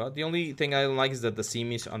and cut. The only thing I don't like is that the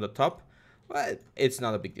seam is on the top. but it's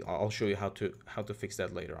not a big deal. I'll show you how to fix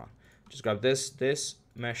that later on. Just grab this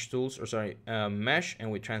mesh tools, or sorry, mesh,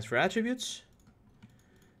 and we transfer attributes.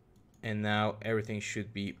 And now everything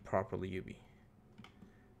should be properly UV.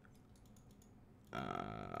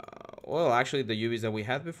 Well, actually, the UVs that we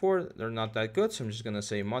had before, they're not that good. So I'm just gonna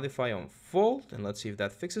say modify unfold, and let's see if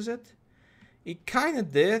that fixes it. It kind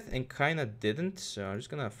of did and kind of didn't. So I'm just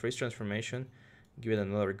gonna freeze transformation, give it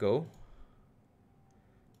another go.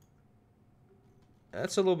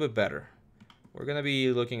 That's a little bit better. We're gonna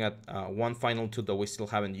be looking at one final tool that we still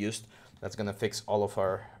haven't used. That's gonna fix all of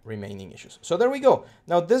our remaining issues. So there we go.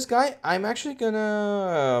 Now this guy, I'm actually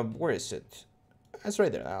gonna, where is it? It's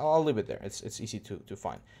right there. I'll leave it there. It's easy to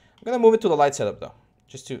find. I'm gonna move it to the light setup though,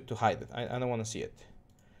 just to hide it. I don't wanna see it.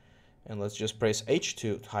 And let's just press H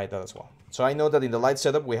to hide that as well. So I know that in the light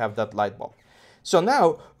setup, we have that light bulb. So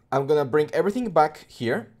now I'm gonna bring everything back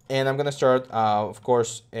here, and I'm gonna start, of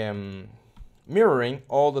course, mirroring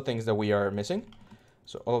all the things that we are missing.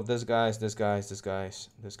 So all of this guys, this guy, this guy,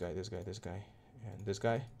 and this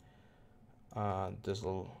guy. This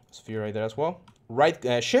little sphere right there as well.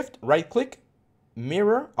 Shift, right click,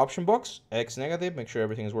 mirror, option box, X negative, make sure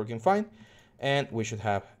everything is working fine. And we should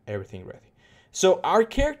have everything ready. So our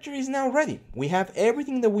character is now ready. We have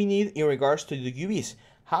everything that we need in regards to the UVs.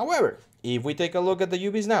 However, if we take a look at the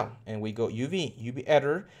UVs now, and we go UV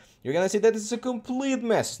editor, you're gonna see that this is a complete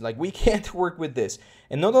mess. Like, we can't work with this.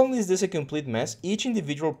 And not only is this a complete mess, each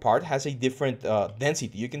individual part has a different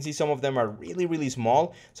density. You can see some of them are really, really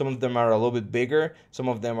small. Some of them are a little bit bigger. Some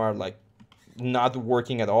of them are like not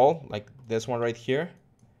working at all. Like this one right here.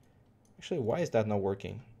 Actually, why is that not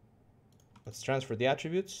working? Let's transfer the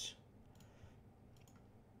attributes.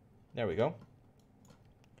 There we go.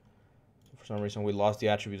 For some reason, we lost the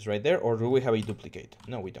attributes right there. Or do we have a duplicate?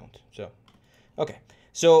 No, we don't. So, okay.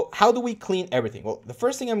 So how do we clean everything? Well, the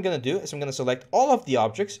first thing I'm going to do is I'm going to select all of the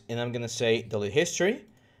objects, and I'm going to say delete history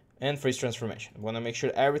and freeze transformation. I'm going to make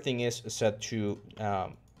sure everything is set to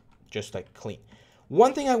just like clean.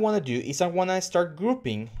 One thing I want to do is I want to start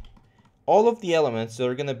grouping all of the elements that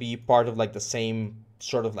are going to be part of like the same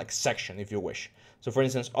sort of like section, if you wish. So for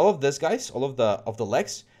instance, all of this guys, all of the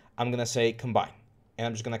legs, I'm going to say combine. And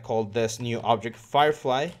I'm just going to call this new object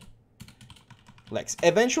Firefly legs.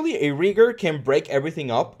 Eventually, a rigger can break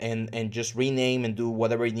everything up and just rename and do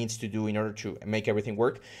whatever it needs to do in order to make everything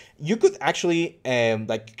work. You could actually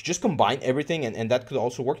like just combine everything, and that could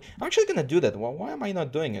also work. I'm actually going to do that. Well, why am I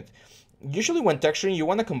not doing it? Usually when texturing, you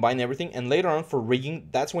want to combine everything, and later on for rigging,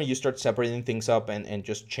 that's when you start separating things up and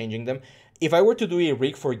just changing them. If I were to do a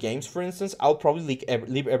rig for games, for instance, I'll probably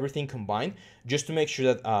leave everything combined just to make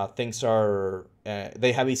sure that things are,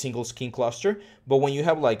 they have a single skin cluster. But when you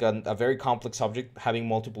have like a very complex object, having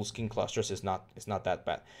multiple skin clusters is not that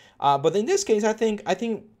bad. But in this case, I think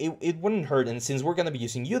it wouldn't hurt, and since we're going to be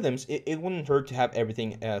using UDEMs, it wouldn't hurt to have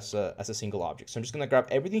everything as a single object. So I'm just going to grab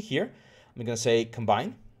everything here. I'm going to say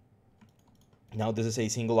combine. Now this is a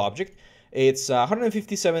single object. It's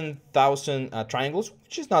 157,000 triangles,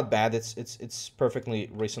 which is not bad. It's perfectly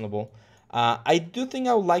reasonable. I do think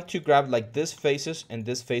I would like to grab like this faces and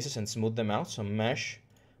smooth them out. So mesh,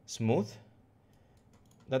 smooth.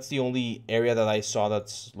 That's the only area that I saw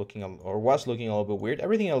that's looking or was looking a little bit weird.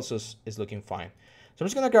 Everything else is looking fine. So I'm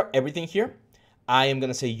just gonna grab everything here. I am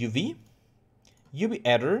gonna say UV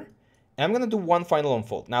editor. And I'm going to do one final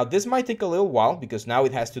unfold. Now, this might take a little while because now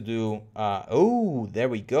it has to do... oh, there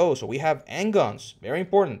we go. So we have endguns. Very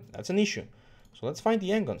important. That's an issue. So let's find the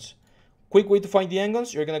endguns. Quick way to find the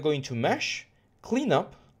endguns. You're going to go into Mesh,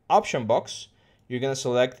 Cleanup, Option Box. You're going to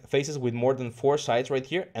select faces with more than 4 sides right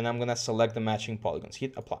here. And I'm going to select the matching polygons.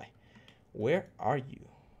 Hit Apply. Where are you?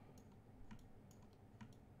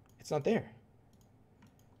 It's not there.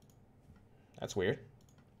 That's weird.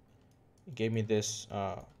 It gave me this...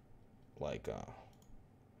 it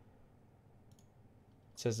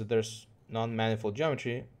says that there's non-manifold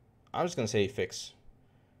geometry. I'm just gonna say fix.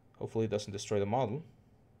 Hopefully it doesn't destroy the model.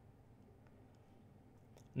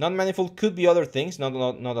 Non-manifold could be other things, not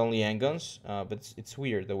only endguns, but it's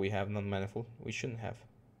weird that we have non-manifold. We shouldn't have.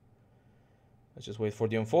 Let's just wait for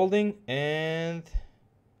the unfolding, and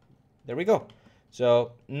there we go.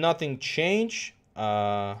 So nothing changed.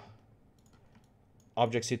 Object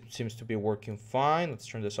seems to be working fine. Let's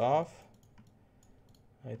turn this off.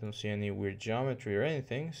 I don't see any weird geometry or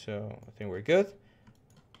anything, so I think we're good.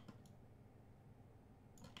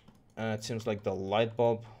 It seems like the light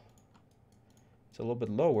bulb is a little bit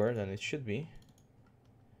lower than it should be.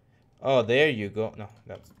 Oh, there you go. No,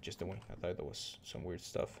 that's just the wing. I thought that was some weird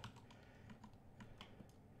stuff.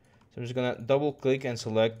 So I'm just gonna double click and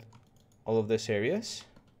select all of these areas.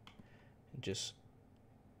 Just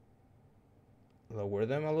lower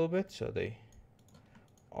them a little bit so they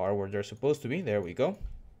are where they're supposed to be. There we go.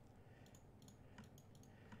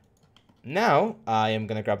 Now I am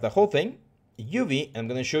gonna grab the whole thing, UV, and I'm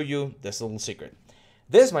gonna show you this little secret.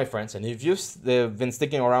 This, my friends, and if you've been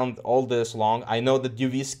sticking around all this long, I know that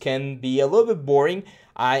UVs can be a little bit boring.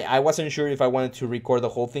 I wasn't sure if I wanted to record the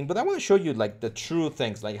whole thing, but I want to show you like the true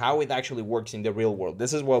things, like how it actually works in the real world.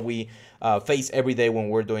 This is what we face every day when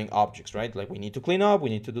we're doing objects, right? Like we need to clean up, we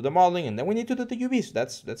need to do the modeling, and then we need to do the UVs.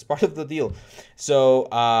 That's part of the deal. So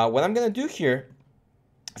what I'm gonna do here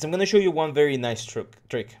is I'm gonna show you one very nice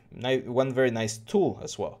trick, one very nice tool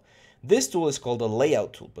as well. This tool is called the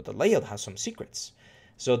layout tool, but the layout has some secrets.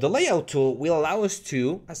 So the layout tool will allow us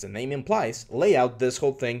to, as the name implies, lay out this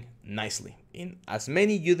whole thing nicely in as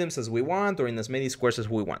many Udemy as we want or in as many squares as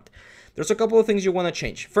we want. There's a couple of things you want to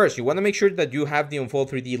change. First, you want to make sure that you have the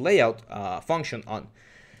Unfold 3D layout function on.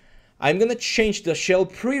 I'm going to change the shell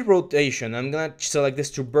pre-rotation. I'm going to select this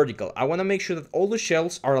to vertical. I want to make sure that all the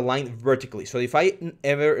shells are aligned vertically. So if I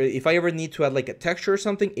ever need to add like a texture or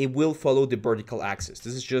something, it will follow the vertical axis.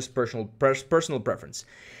 This is just personal preference.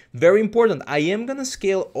 Very important, I am going to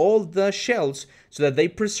scale all the shells so that they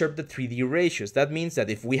preserve the 3D ratios. That means that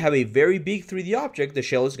if we have a very big 3D object, the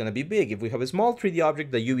shell is going to be big. If we have a small 3D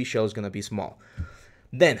object, the UV shell is going to be small.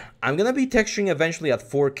 Then, I'm going to be texturing eventually at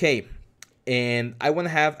 4K. And I want to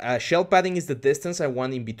have shell padding is the distance I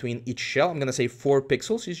want in between each shell. I'm going to say 4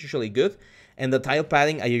 pixels is usually good. And the tile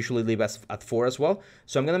padding I usually leave at 4 as well.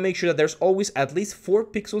 So I'm going to make sure that there's always at least 4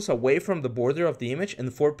 pixels away from the border of the image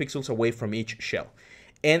and 4 pixels away from each shell.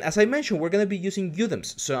 And as I mentioned, we're going to be using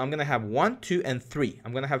Udemy. So I'm going to have 1, 2, and 3.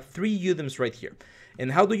 I'm going to have 3 Udemy right here.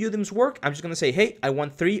 And how do Udemy work? I'm just going to say, hey, I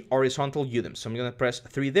want 3 horizontal Udemy. So I'm going to press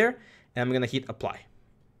 3 there, and I'm going to hit apply.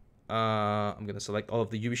 I'm going to select all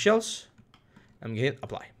of the UV shells. I'm going to hit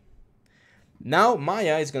apply. Now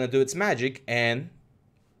Maya is going to do its magic, and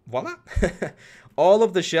voila. All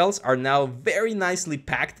of the shells are now very nicely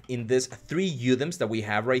packed in these 3 Udemy that we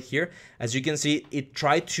have right here. As you can see, it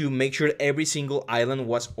tried to make sure every single island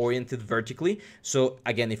was oriented vertically. So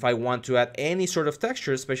again, if I want to add any sort of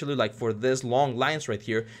texture, especially like for these long lines right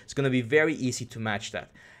here, it's going to be very easy to match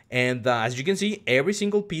that. And as you can see, every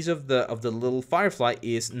single piece of the little Firefly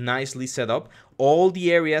is nicely set up. All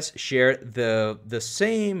the areas share the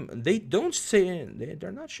same.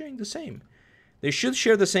 They're not sharing the same. They should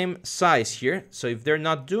share the same size here. So if they're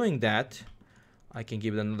not doing that, I can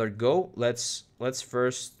give it another go. Let's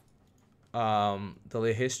first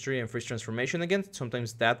delete history and freeze transformation again.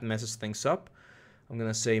 Sometimes that messes things up. I'm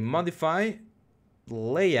gonna say modify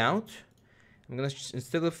layout. I'm gonna,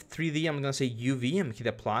 instead of 3D, I'm gonna say UV and hit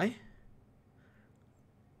apply.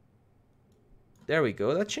 There we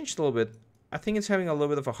go. That changed a little bit. I think it's having a little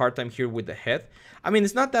bit of a hard time here with the head. I mean,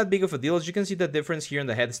 it's not that big of a deal. As you can see, the difference here in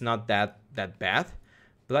the head is not that bad,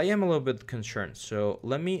 but I am a little bit concerned. So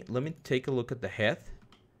let me take a look at the head.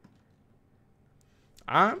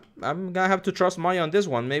 I'm gonna have to trust Maya on this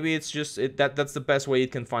one. Maybe it's just that's the best way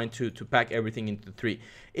it can find to pack everything into 3.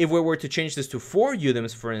 If we were to change this to 4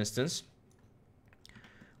 Udemy, for instance,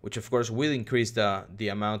 which of course will increase the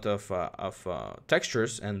amount of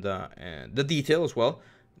textures and the detail as well.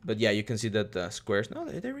 But yeah, you can see that the squares, no,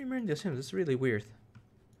 they remain the same. That's really weird.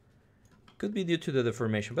 Could be due to the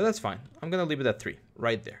deformation, but that's fine. I'm gonna leave it at 3,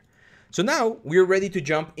 right there. So now we're ready to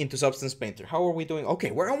jump into Substance Painter. How are we doing? Okay,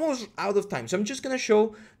 we're almost out of time, so I'm just gonna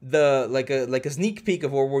show the like a sneak peek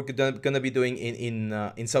of what we're gonna be doing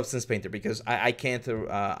in Substance Painter, because I can't.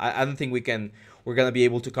 I don't think we're gonna be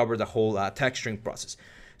able to cover the whole texturing process.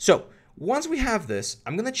 So once we have this,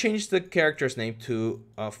 I'm gonna change the character's name to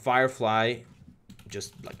Firefly.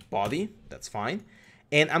 Just like body, that's fine.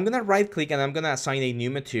 And I'm gonna right click and I'm gonna assign a new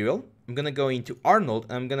material. I'm gonna go into Arnold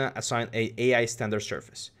and I'm gonna assign a AI standard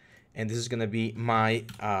surface. And this is gonna be my,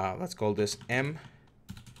 let's call this M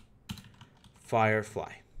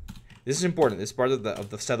Firefly. This is important. This is part of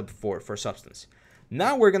the setup for Substance.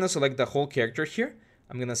 Now we're gonna select the whole character here.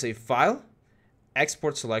 I'm gonna say File,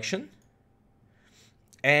 Export Selection.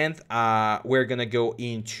 And we're gonna go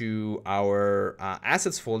into our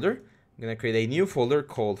Assets folder. I'm gonna create a new folder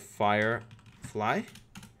called Firefly,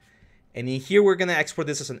 and in here we're gonna export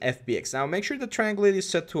this as an FBX. Now make sure the triangulate is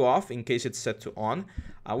set to off in case it's set to on.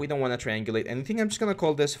 We don't want to triangulate anything. I'm just gonna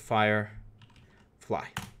call this Firefly,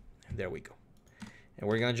 and there we go. And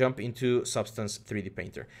we're gonna jump into Substance 3D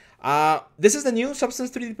Painter. This is the new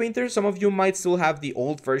Substance 3D Painter. Some of you might still have the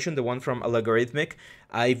old version, the one from Algorithmic.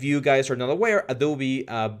 If you guys are not aware, Adobe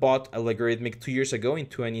bought Algorithmic 2 years ago in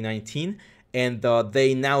 2019. and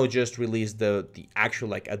they now just released the actual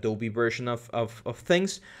like Adobe version of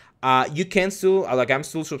things. You can still like, I'm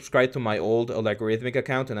still subscribed to my old Algorithmic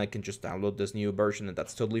account, and I can just download this new version, and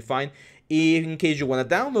that's totally fine. In case you want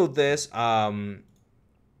to download this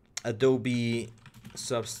Adobe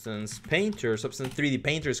Substance Painter, Substance 3D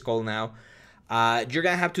Painter is called now. You're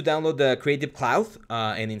gonna have to download the Creative Cloud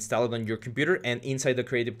and install it on your computer. And inside the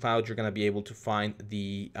Creative Cloud, you're gonna be able to find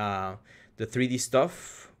the 3D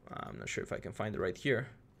stuff. I'm not sure if I can find it right here.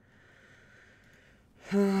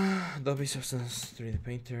 Adobe Substance 3D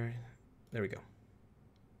Painter. There we go.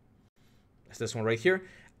 It's this one right here.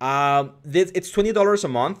 It's $20 a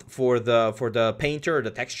month for the painter, or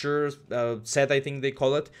the texture set, I think they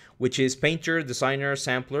call it, which is Painter, Designer,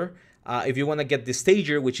 Sampler. If you want to get the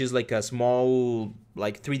Stager, which is like a small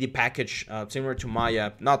like 3D package similar to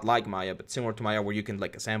Maya, not like Maya, but similar to Maya, where you can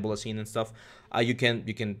like assemble a scene and stuff, you can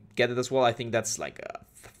get it as well. I think that's like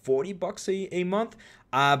 $40 a month.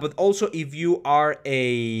 But also if you are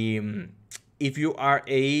a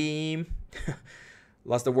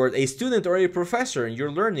lost the word, a student or a professor and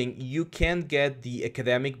you're learning, you can get the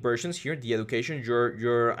academic versions here, the education.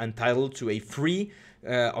 You're entitled to a free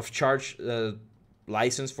of charge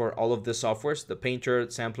license for all of the softwares, the Painter,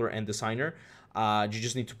 Sampler, and Designer. You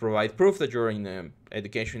just need to provide proof that you're in an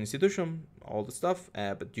education institution, all the stuff,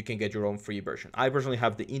 but you can get your own free version. I personally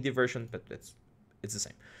have the indie version, but it's the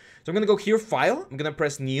same. So I'm gonna go here, File. I'm gonna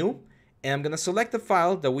press New, and I'm gonna select the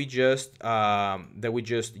file that we just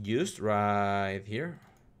used right here.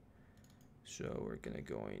 So we're gonna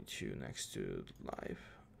go into Nexttut Live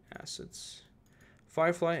Assets,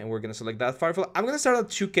 Firefly, and we're gonna select that Firefly. I'm gonna start at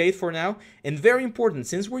 2K for now, and very important,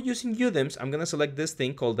 since we're using Udemy, I'm gonna select this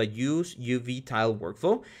thing called the Use UV Tile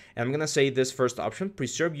Workflow, and I'm gonna say this first option: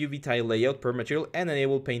 preserve UV tile layout per material and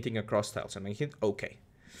enable painting across tiles. I'm gonna hit OK.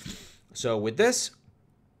 So with this,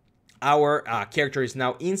 our character is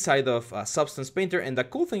now inside of Substance Painter, and the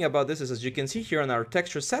cool thing about this is, as you can see here on our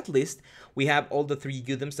texture set list, we have all the 3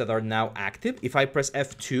 Udemy that are now active. If I press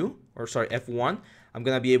F1, I'm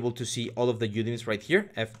gonna be able to see all of the Udemy right here.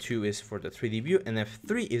 F2 is for the 3D view, and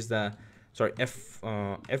F3 is the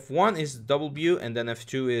F1 is double view, and then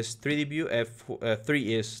F2 is 3D view, F3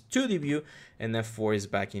 is 2D view, and F4 is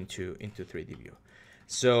back into 3D view.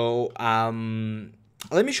 So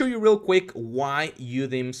let me show you real quick why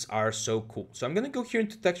Udemy are so cool. So I'm gonna go here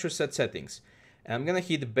into texture set settings, and I'm gonna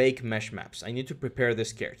hit bake mesh maps. I need to prepare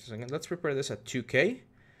this character. So let's prepare this at 2K.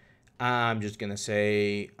 I'm just gonna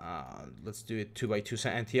say let's do it 2x2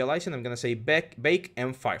 anti-aliasing. I'm gonna say bake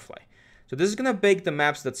and Firefly. So this is gonna bake the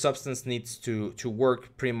maps that Substance needs to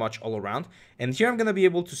work pretty much all around. And here I'm gonna be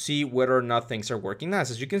able to see whether or not things are working nice.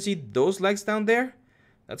 As you can see, those legs down there,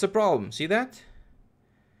 that's a problem. See that?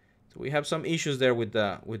 So we have some issues there with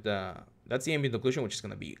the that's the ambient occlusion, which is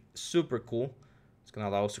gonna be super cool. It's gonna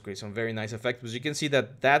allow us to create some very nice effects. But you can see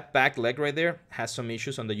that back leg right there has some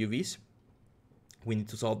issues on the UVs. We need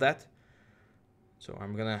to solve that. So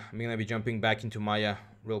I'm gonna be jumping back into Maya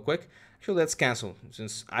real quick. Actually, let's cancel,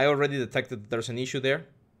 since I already detected that there's an issue there.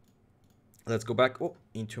 Let's go back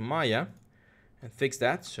into Maya and fix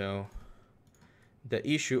that. So the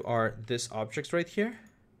issue are these objects right here.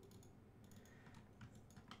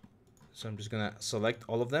 So I'm just gonna select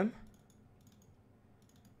all of them.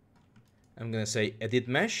 I'm gonna say edit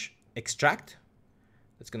mesh, extract.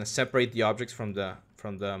 That's gonna separate the objects from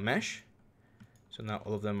the mesh. So now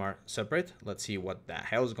all of them are separate. Let's see what the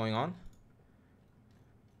hell is going on.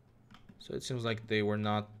 So it seems like they were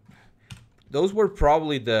not. Those were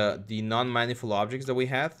probably the non-manifold objects that we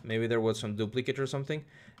had. Maybe there was some duplicate or something.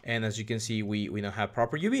 And as you can see, we now have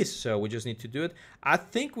proper UVs. So we just need to do it. I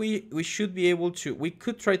think we should be able to. We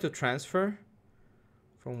could try to transfer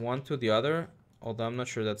from one to the other, although I'm not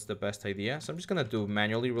sure that's the best idea. So I'm just gonna do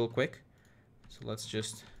manually real quick. So let's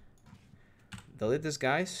just delete this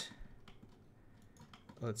guys.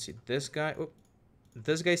 Let's see this guy. Oh,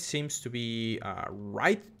 this guy seems to be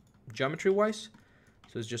right geometry wise.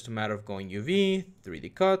 So it's just a matter of going UV,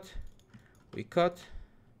 3D cut, we cut,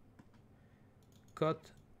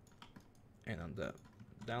 and on the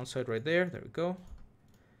downside right there we go.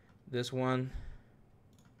 This one,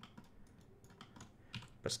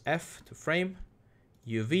 press F to frame,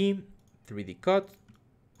 UV, 3D cut,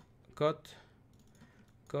 and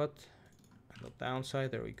the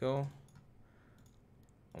downside, there we go.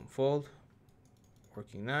 Unfold,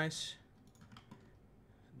 working nice.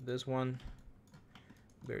 This one,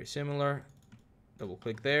 very similar. Double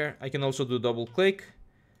click there. I can also do double click,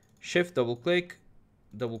 shift, double click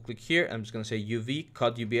here. I'm just gonna say UV,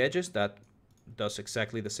 cut UV edges. That does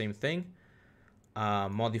exactly the same thing.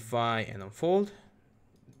 Modify and unfold.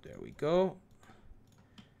 There we go.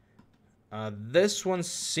 This one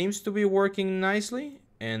seems to be working nicely,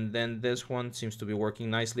 and then this one seems to be working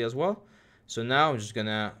nicely as well. So now I'm just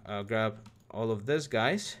gonna grab all of these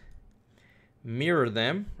guys, mirror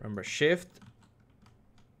them. Remember, shift.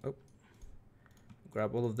 Oh,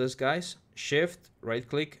 grab all of these guys, shift, right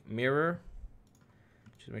click, mirror.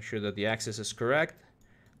 Just make sure that the axis is correct.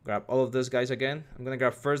 Grab all of these guys again. I'm gonna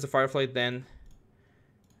grab first the Firefly, then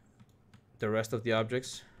the rest of the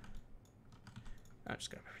objects. I'll just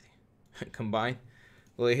grab everything. Combine.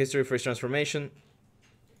 Delay history, first transformation.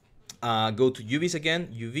 Go to UVs again,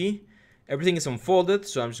 UV. Everything is unfolded,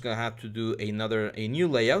 so I'm just gonna have to do a new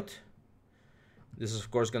layout. This is of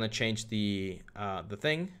course gonna change the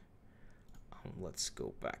thing. Let's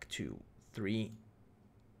go back to three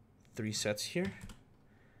sets here.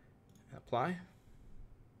 Apply.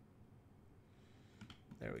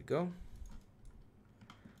 There we go.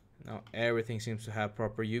 Now everything seems to have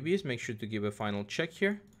proper UVs. Make sure to give a final check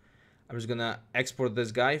here. I'm just gonna export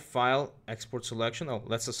this guy, file, export selection. Oh,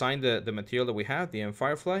 let's assign the material that we have, the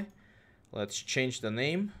Firefly. Let's change the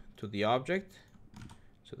name to the object.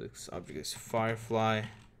 So this object is Firefly.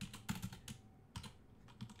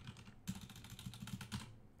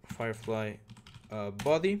 Firefly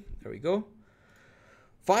body. There we go.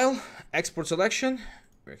 File, export selection.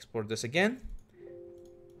 We export this again.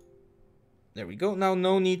 There we go. Now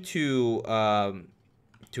no need to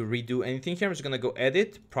redo anything here. I'm just gonna go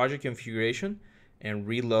edit, project configuration, and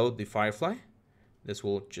reload the Firefly. This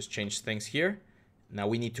will just change things here. Now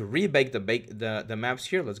we need to rebake the maps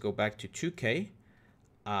here. Let's go back to 2K.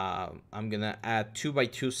 I'm gonna add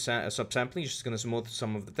 2x2 subsampling, just gonna smooth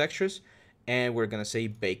some of the textures, and we're gonna say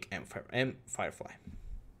bake and Firefly.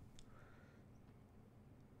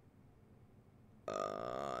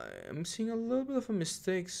 I'm seeing a little bit of a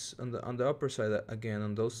mistakes on the upper side again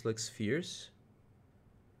on those like spheres.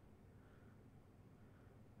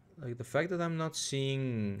 Like the fact that I'm not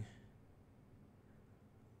seeing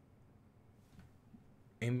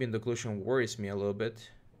ambient occlusion worries me a little bit.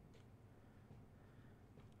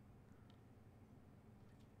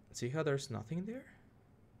 See how there's nothing there?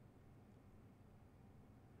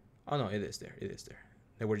 Oh no, it is there. It is there.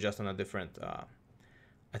 They were just on a different.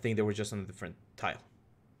 I think they were just on a different tile.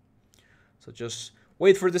 So just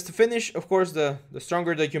wait for this to finish. Of course, the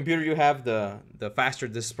stronger the computer you have, the faster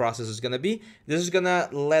this process is gonna be. This is gonna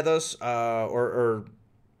let us,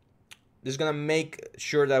 this is gonna make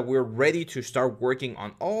sure that we're ready to start working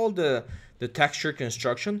on all the texture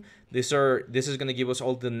construction. This is gonna give us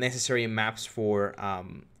all the necessary maps for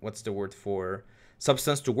what's the word for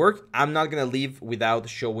substance to work. I'm not gonna leave without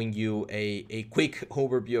showing you a quick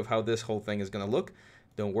overview of how this whole thing is gonna look.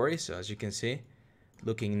 Don't worry. So as you can see,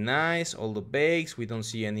 looking nice. All the bakes. We don't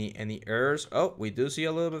see any errors. Oh, we do see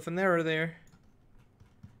a little bit of an error there.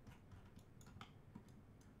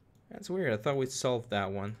 That's weird. I thought we'd solved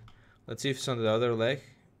that one. Let's see if it's on the other leg.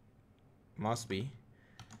 Must be.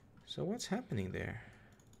 So what's happening there?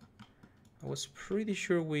 I was pretty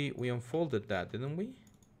sure we unfolded that, didn't we?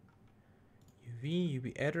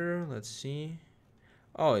 UV editor. Let's see.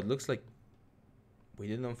 Oh, it looks like we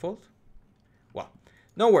didn't unfold. Well,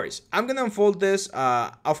 no worries. I'm gonna unfold this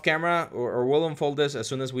off camera, or we'll unfold this as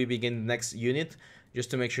soon as we begin the next unit,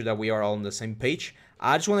 just to make sure that we are all on the same page.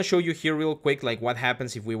 I just want to show you here real quick, like what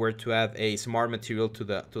happens if we were to add a smart material to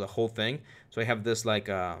the whole thing. So I have this like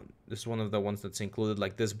this is one of the ones that's included,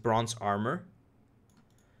 like this bronze armor.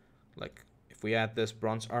 Like if we add this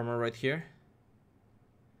bronze armor right here,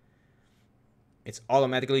 it's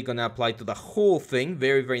automatically gonna apply to the whole thing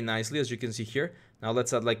very, very nicely, as you can see here. Now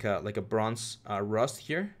let's add like a bronze rust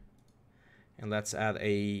here, and let's add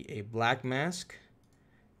a black mask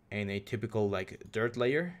and a typical like dirt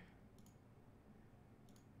layer.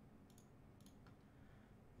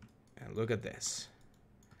 And look at this.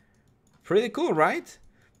 Pretty cool, right?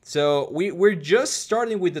 So we're just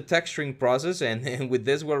starting with the texturing process, and with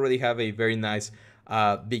this we already have a very nice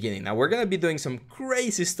beginning. Now we're gonna be doing some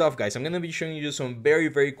crazy stuff, guys. I'm gonna be showing you some very,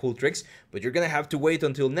 very cool tricks, but you're gonna have to wait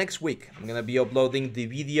until next week. I'm gonna be uploading the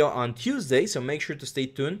video on Tuesday, so make sure to stay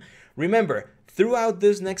tuned. Remember, throughout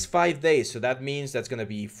this next 5 days, so that means that's gonna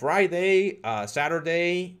be Friday,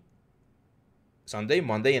 Saturday, Sunday,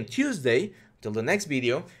 Monday, and Tuesday till the next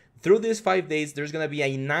video. Through these 5 days, there's gonna be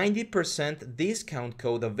a 90% discount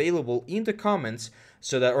code available in the comments,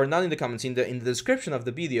 so that, or not in the comments, in the description of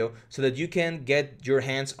the video, so that you can get your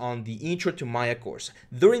hands on the Intro to Maya course.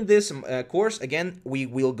 During this course, again, we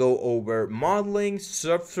will go over modeling,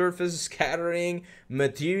 subsurface scattering,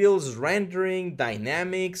 materials, rendering,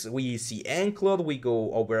 dynamics. We see enclosed. We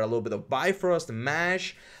go over a little bit of Bifrost,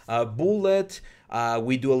 Mesh, Bullet.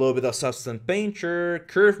 We do a little bit of Substance Painter,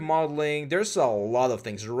 curve modeling. There's a lot of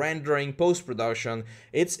things. Rendering, post-production.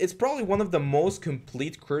 It's probably one of the most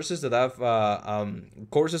complete courses that I've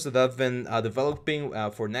been developing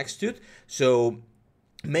for Nexttut. So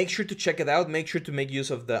make sure to check it out. Make sure to make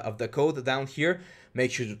use of the code down here.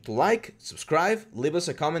 Make sure to like, subscribe, leave us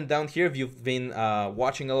a comment down here if you've been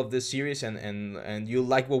watching all of this series and you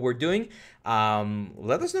like what we're doing.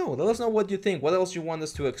 Let us know. Let us know what you think. What else you want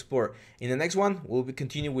us to explore. In the next one, we'll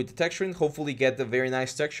continue with the texturing. Hopefully get the very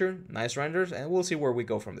nice texture, nice renders, and we'll see where we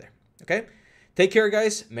go from there. Okay? Take care,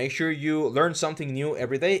 guys. Make sure you learn something new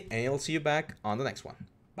every day, and I'll see you back on the next one.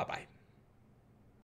 Bye-bye.